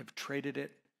wouldn't have traded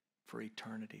it for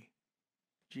eternity.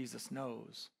 Jesus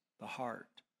knows the heart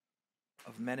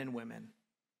of men and women.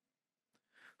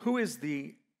 Who is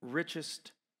the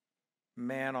richest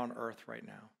man on earth right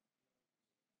now?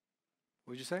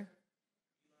 What did you say?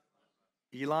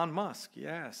 Elon Musk,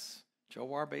 yes. Joe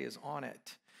Warbe is on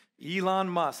it. Elon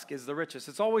Musk is the richest.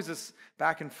 It's always this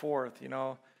back and forth, you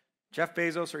know. Jeff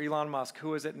Bezos or Elon Musk,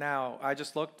 who is it now? I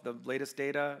just looked, the latest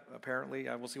data, apparently.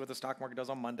 We'll see what the stock market does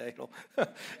on Monday.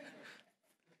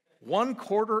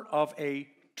 $250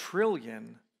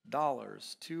 billion,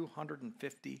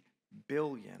 $250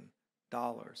 billion.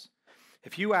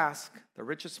 If you ask the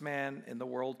richest man in the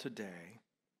world today,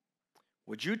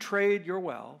 would you trade your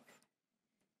wealth?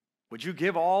 Would you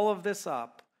give all of this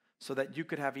up so that you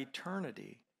could have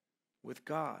eternity with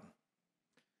God?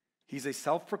 He's a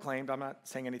self-proclaimed, I'm not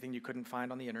saying anything you couldn't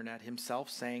find on the internet, himself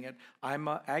saying it. I'm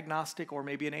an agnostic or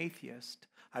maybe an atheist.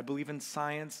 I believe in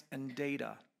science and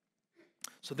data.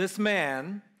 So this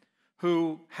man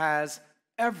who has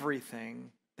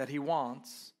everything that he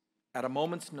wants at a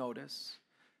moment's notice,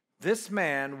 this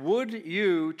man, would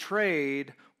you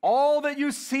trade all that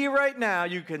you see right now?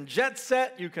 You can jet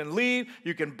set, you can leave,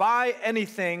 you can buy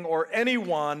anything or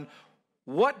anyone.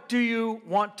 What do you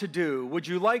want to do? Would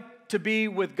you like to be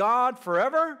with God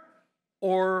forever,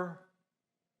 and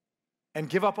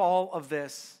give up all of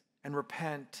this and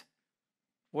repent?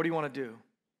 What do you want to do?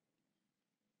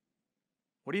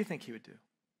 What do you think he would do?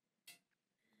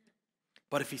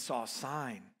 But if he saw a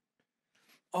sign,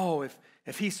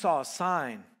 if he saw a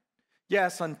sign,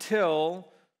 yes, until,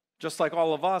 just like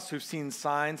all of us who've seen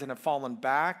signs and have fallen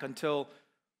back, until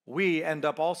we end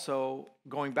up also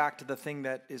going back to the thing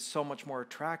that is so much more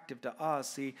attractive to us.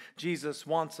 See, Jesus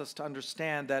wants us to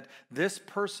understand that this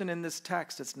person in this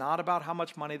text, it's not about how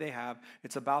much money they have.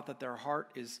 It's about that their heart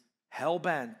is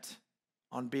hell-bent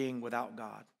on being without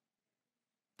God.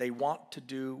 They want to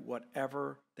do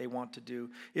whatever they want to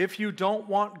do. If you don't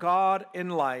want God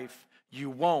in life, you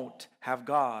won't have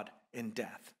God in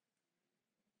death.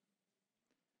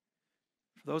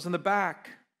 For those in the back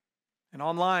and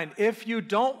online, if you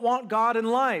don't want God in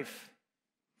life,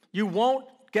 you won't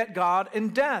get God in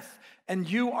death, and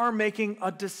you are making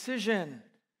a decision.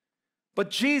 But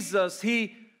Jesus,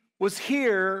 he was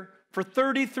here for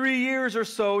 33 years or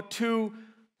so to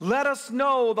let us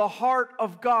know the heart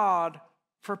of God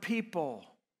for people.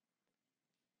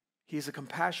 He's a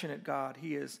compassionate God.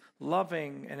 He is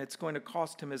loving, and it's going to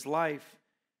cost him his life.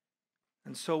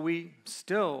 And so we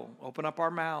still open up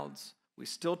our mouths. We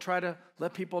still try to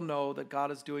let people know that God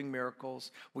is doing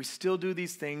miracles. We still do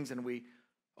these things, and we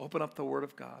open up the Word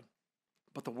of God.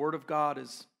 But the Word of God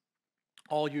is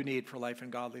all you need for life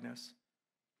and godliness.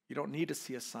 You don't need to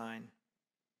see a sign.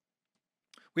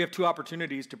 We have two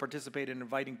opportunities to participate in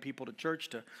inviting people to church,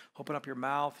 to open up your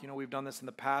mouth. You know, we've done this in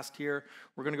the past here.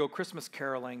 We're going to go Christmas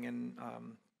caroling, and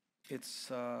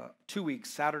it's 2 weeks,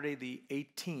 Saturday the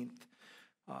 18th.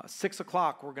 6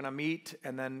 o'clock, we're going to meet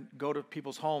and then go to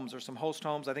people's homes. There's some host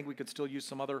homes. I think we could still use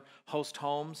some other host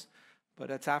homes, but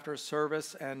it's after a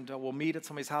service, and we'll meet at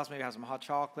somebody's house, maybe have some hot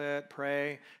chocolate,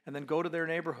 pray, and then go to their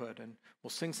neighborhood, and we'll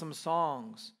sing some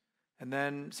songs. And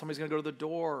then somebody's going to go to the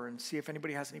door and see if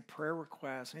anybody has any prayer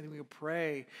requests, anything we can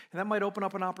pray. And that might open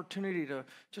up an opportunity to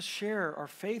just share our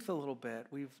faith a little bit.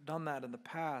 We've done that in the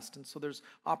past. And so there's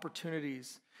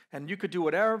opportunities. And you could do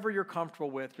whatever you're comfortable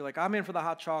with. You're like, I'm in for the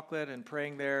hot chocolate and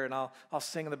praying there, and I'll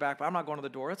sing in the back, but I'm not going to the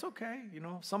door. It's okay. You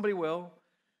know, somebody will.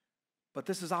 But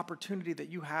this is opportunity that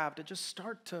you have to just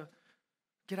start to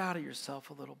get out of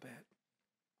yourself a little bit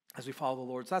as we follow the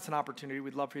Lord. So that's an opportunity.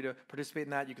 We'd love for you to participate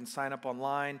in that. You can sign up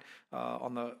online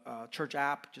on the church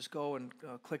app. Just go and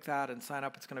click that and sign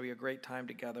up. It's going to be a great time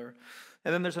together.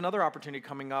 And then there's another opportunity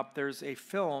coming up. There's a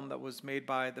film that was made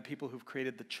by the people who've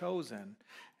created The Chosen.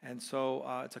 And so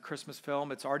it's a Christmas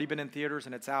film. It's already been in theaters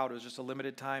and it's out. It was just a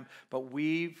limited time. But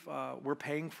we're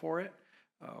paying for it.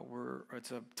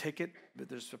 It's a ticket.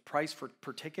 There's a price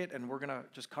per ticket, and we're going to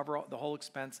just cover the whole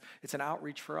expense. It's an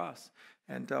outreach for us.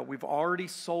 And we've already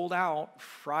sold out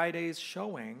Friday's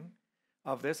showing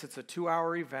of this. It's a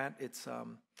 2-hour event. It's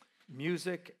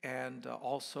music and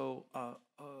also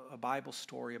a Bible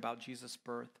story about Jesus'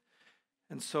 birth.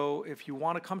 And so if you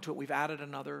want to come to it, we've added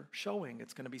another showing.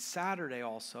 It's going to be Saturday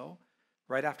also,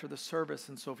 right after the service.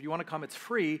 And so if you want to come, it's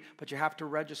free, but you have to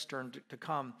register to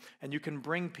come. And you can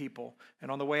bring people.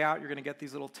 And on the way out, you're going to get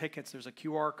these little tickets. There's a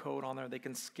QR code on there. They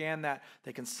can scan that.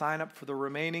 They can sign up for the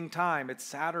remaining time. It's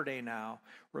Saturday now,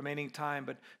 remaining time.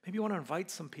 But maybe you want to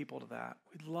invite some people to that.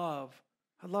 I'd love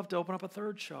to open up a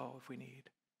third show if we need.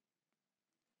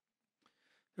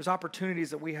 There's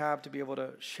opportunities that we have to be able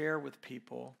to share with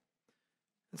people.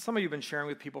 And some of you have been sharing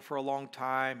with people for a long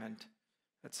time, and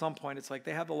at some point, it's like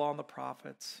they have the law and the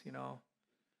prophets, you know.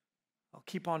 I'll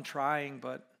keep on trying,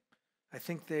 but I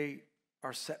think they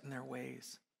are set in their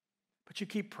ways. But you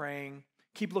keep praying,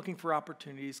 keep looking for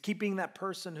opportunities, keep being that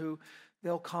person who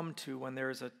they'll come to when there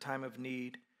is a time of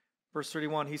need. Verse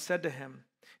 31, he said to him,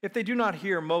 if they do not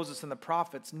hear Moses and the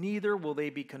prophets, neither will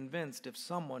they be convinced if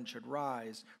someone should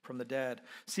rise from the dead.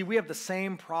 See, we have the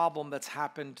same problem that's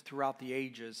happened throughout the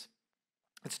ages.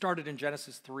 It started in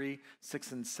Genesis 3,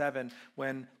 6, and 7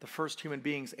 when the first human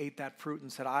beings ate that fruit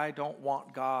and said, I don't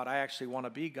want God, I actually want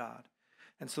to be God.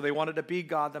 And so they wanted to be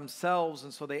God themselves,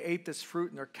 and so they ate this fruit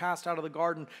and they're cast out of the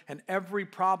garden. And every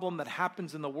problem that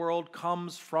happens in the world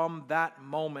comes from that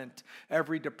moment.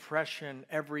 Every depression,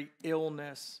 every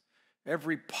illness,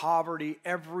 every poverty,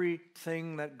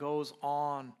 everything that goes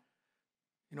on.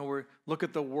 You know, we look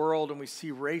at the world and we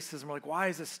see racism. We're like, why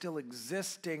is it still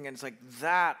existing? And it's like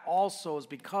that also is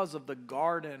because of the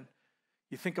garden.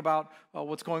 You think about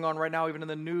what's going on right now, even in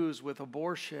the news with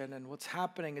abortion and what's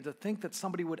happening. And to think that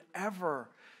somebody would ever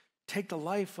take the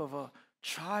life of a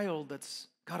child that's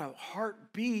got a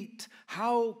heartbeat,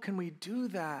 how can we do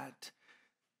that?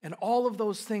 And all of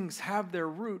those things have their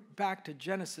root back to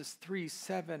Genesis 3,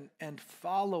 7 and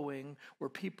following, where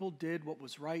people did what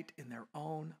was right in their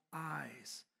own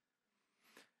eyes.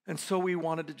 And so we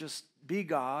wanted to just be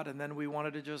God, and then we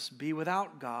wanted to just be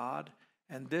without God,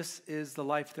 and this is the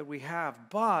life that we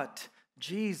have. But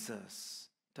Jesus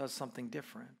does something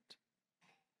different.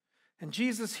 And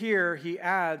Jesus here, he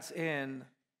adds in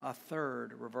a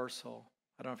third reversal.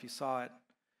 I don't know if you saw it.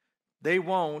 They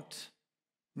won't,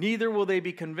 neither will they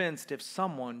be convinced if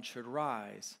someone should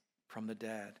rise from the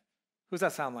dead. Who does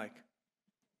that sound like?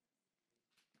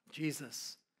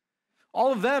 Jesus.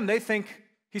 All of them, they think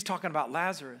he's talking about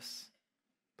Lazarus,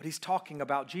 but he's talking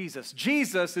about Jesus.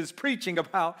 Jesus is preaching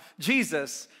about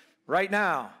Jesus right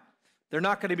now. They're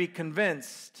not going to be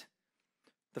convinced.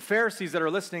 The Pharisees that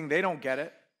are listening, they don't get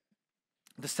it.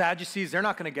 The Sadducees, they're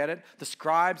not going to get it. The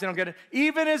scribes, they don't get it.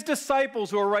 Even his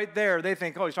disciples who are right there, they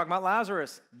think, oh, he's talking about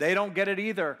Lazarus. They don't get it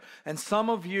either. And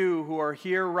some of you who are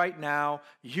here right now,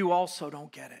 you also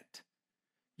don't get it.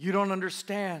 You don't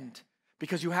understand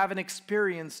because you haven't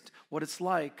experienced what it's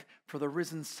like for the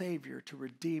risen Savior to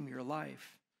redeem your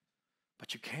life.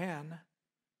 But you can.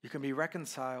 You can be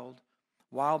reconciled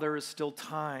while there is still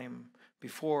time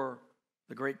before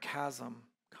the great chasm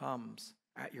comes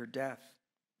at your death.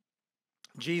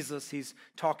 Jesus, he's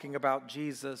talking about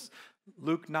Jesus.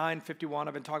 Luke 9:51,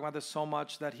 I've been talking about this so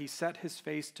much that he set his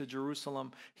face to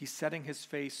Jerusalem. He's setting his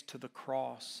face to the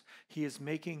cross. He is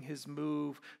making his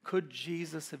move. Could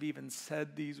Jesus have even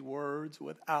said these words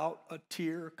without a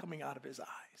tear coming out of his eyes?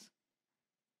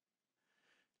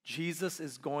 Jesus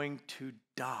is going to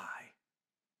die.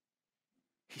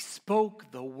 He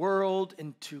spoke the world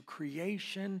into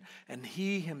creation, and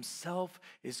he himself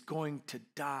is going to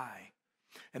die.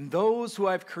 And those who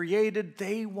I've created,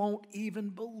 they won't even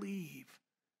believe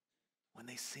when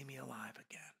they see me alive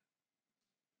again.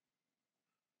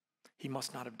 He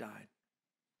must not have died.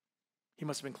 He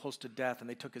must have been close to death, and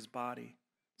they took his body.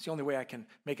 It's the only way I can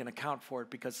make an account for it,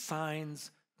 because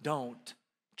signs don't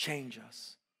change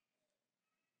us.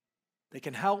 They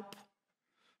can help,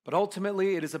 but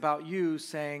ultimately it is about you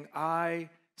saying, I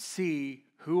see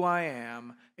who I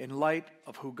am in light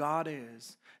of who God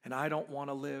is, and I don't want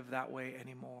to live that way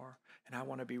anymore, and I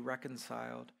want to be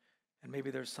reconciled. And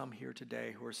maybe there's some here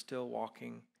today who are still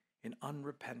walking in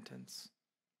unrepentance,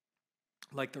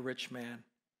 like the rich man.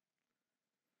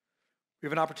 We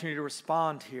have an opportunity to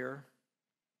respond here,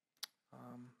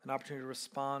 an opportunity to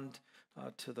respond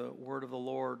to the word of the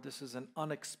Lord. This is an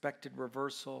unexpected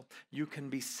reversal. You can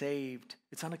be saved.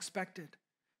 It's unexpected.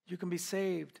 You can be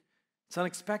saved. It's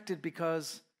unexpected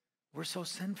because we're so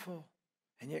sinful,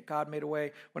 and yet God made a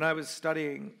way. When I was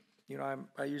studying,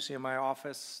 I usually in my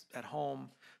office at home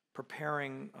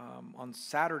preparing on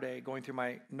Saturday, going through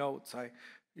my notes. I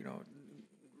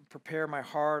prepare my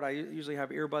heart. I usually have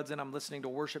earbuds in. I'm listening to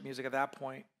worship music at that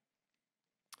point.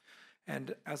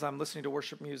 And as I'm listening to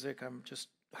worship music, I'm just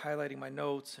highlighting my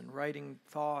notes and writing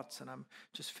thoughts, and I'm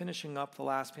just finishing up the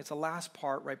last. It's the last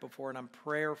part right before, and I'm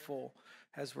prayerful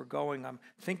as we're going. I'm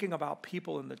thinking about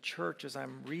people in the church as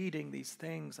I'm reading these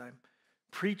things. I'm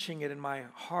preaching it in my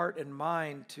heart and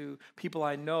mind to people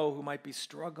I know who might be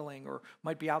struggling or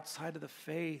might be outside of the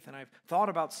faith. And I've thought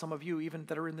about some of you even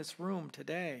that are in this room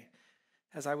today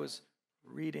as I was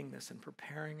reading this and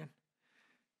preparing it.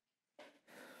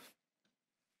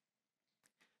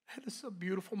 I had this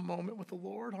beautiful moment with the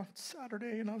Lord on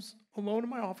Saturday, and I was alone in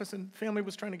my office, and family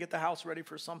was trying to get the house ready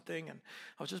for something, and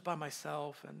I was just by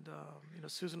myself, and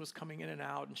Susan was coming in and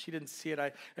out, and she didn't see it.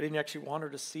 I didn't actually want her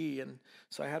to see, and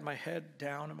so I had my head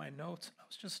down in my notes, and I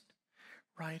was just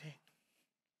writing,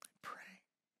 praying.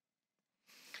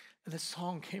 And this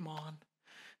song came on.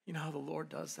 You know how the Lord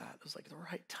does that. It was like the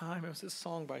right time. It was this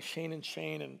song by Shane and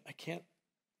Shane, and I can't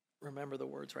remember the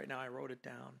words right now. I wrote it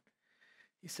down.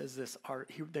 He says this,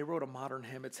 they wrote a modern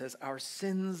hymn. It says, our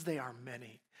sins, they are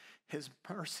many. His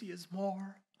mercy is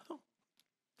more. Oh,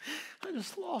 I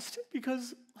just lost it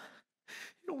because,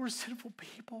 we're sinful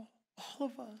people, all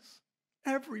of us,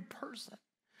 every person.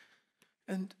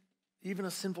 And even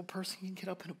a sinful person can get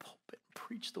up in a pulpit and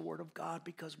preach the word of God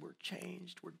because we're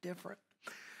changed, we're different.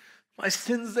 My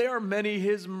sins, they are many.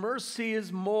 His mercy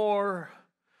is more.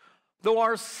 Though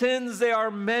our sins, they are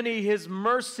many, his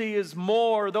mercy is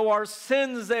more. Though our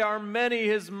sins, they are many,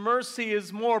 his mercy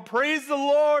is more. Praise the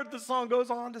Lord, the song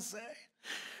goes on to say.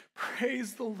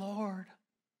 Praise the Lord.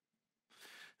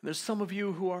 And there's some of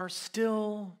you who are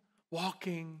still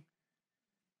walking,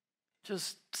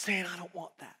 just saying, I don't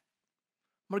want that.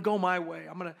 I'm going to go my way.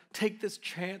 I'm going to take this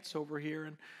chance over here.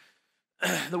 And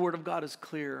the word of God is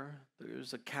clear.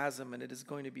 There's a chasm and it is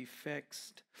going to be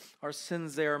fixed. Our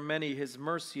sins, they are many. His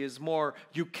mercy is more.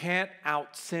 You can't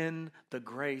out-sin the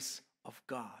grace of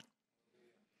God.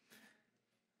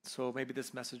 So maybe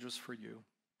this message was for you.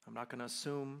 I'm not going to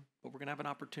assume, but we're going to have an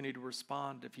opportunity to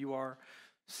respond. If you are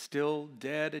still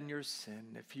dead in your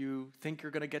sin, if you think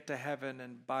you're going to get to heaven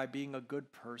and by being a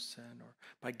good person or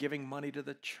by giving money to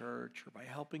the church or by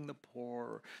helping the poor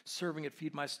or serving at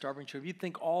Feed My Starving Children, if you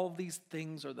think all these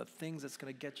things are the things that's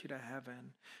going to get you to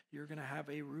heaven, you're going to have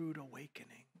a rude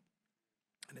awakening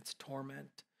and it's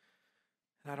torment.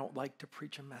 And I don't like to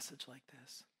preach a message like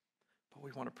this, but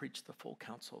we want to preach the full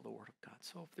counsel of the Word of God.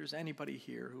 So if there's anybody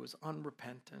here who is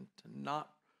unrepentant and not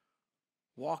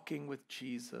walking with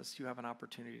Jesus, you have an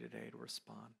opportunity today to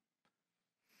respond.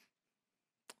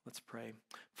 Let's pray.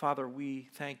 Father, we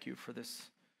thank you for this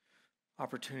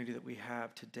opportunity that we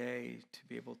have today to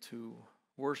be able to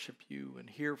worship you and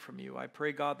hear from you. I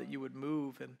pray, God, that you would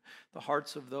move in the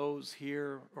hearts of those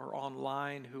here or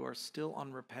online who are still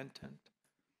unrepentant,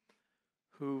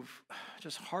 who've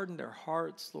just hardened their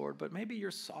hearts, Lord, but maybe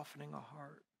you're softening a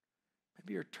heart.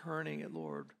 Maybe you're turning it,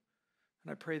 Lord.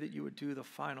 And I pray that you would do the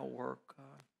final work.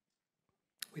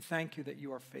 We thank you that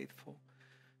you are faithful,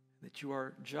 that you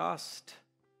are just,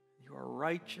 you are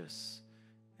righteous,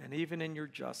 and even in your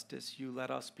justice, you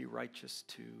let us be righteous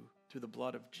too, through the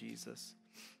blood of Jesus.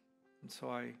 And so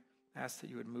I ask that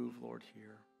you would move, Lord,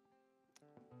 here.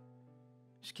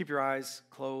 Just keep your eyes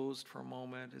closed for a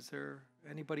moment. Is there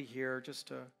anybody here,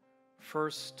 just a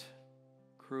first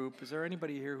group, is there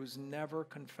anybody here who's never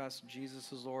confessed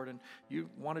Jesus as Lord and you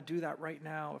want to do that right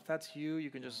now? If that's you, you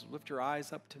can just lift your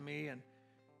eyes up to me and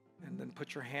then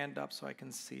put your hand up so I can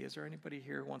see. Is there anybody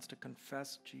here who wants to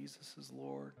confess Jesus as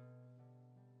Lord?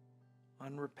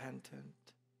 Unrepentant.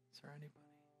 Is there anybody?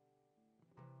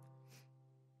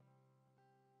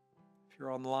 If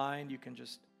you're online, you can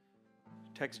just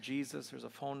text Jesus. There's a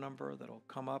phone number that'll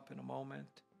come up in a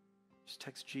moment. Just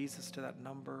text Jesus to that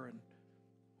number and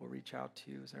we'll reach out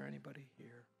to you. Is there anybody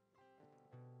here?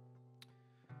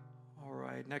 All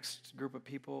right, next group of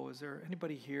people. Is there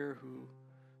anybody here who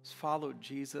has followed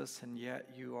Jesus and yet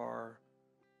you've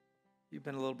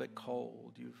been a little bit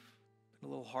cold, you've been a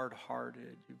little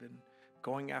hard-hearted, you've been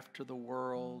going after the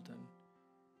world and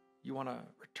you want to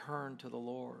return to the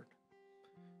Lord?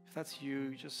 If that's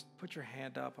you, just put your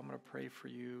hand up. I'm going to pray for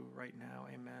you right now.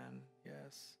 Amen.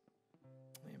 Yes.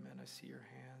 Amen. I see your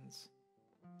hands.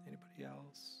 Anybody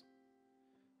else?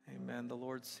 Amen. The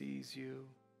Lord sees you.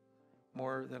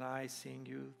 More than I seeing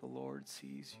you, the Lord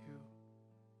sees you.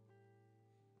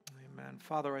 Amen.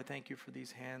 Father, I thank you for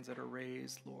these hands that are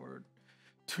raised, Lord.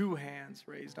 2 hands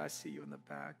raised. I see you in the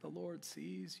back. The Lord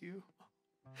sees you.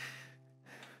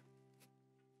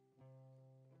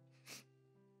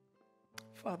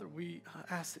 Father, we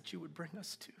ask that you would bring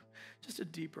us to just a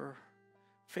deeper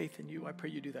faith in you. I pray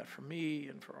you do that for me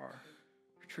and for our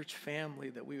church family,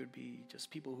 that we would be just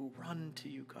people who run to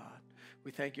you, God.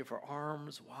 We thank you for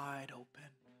arms wide open.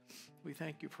 We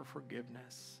thank you for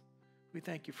forgiveness. We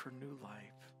thank you for new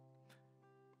life.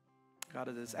 God,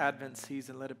 in this Advent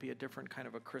season, let it be a different kind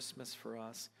of a Christmas for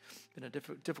us. It's been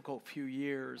a difficult few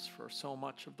years for so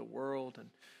much of the world, and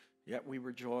yet we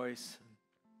rejoice.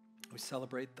 We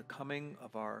celebrate the coming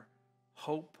of our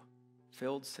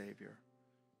hope-filled Savior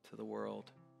to the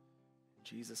world. In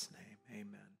Jesus' name,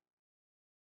 amen.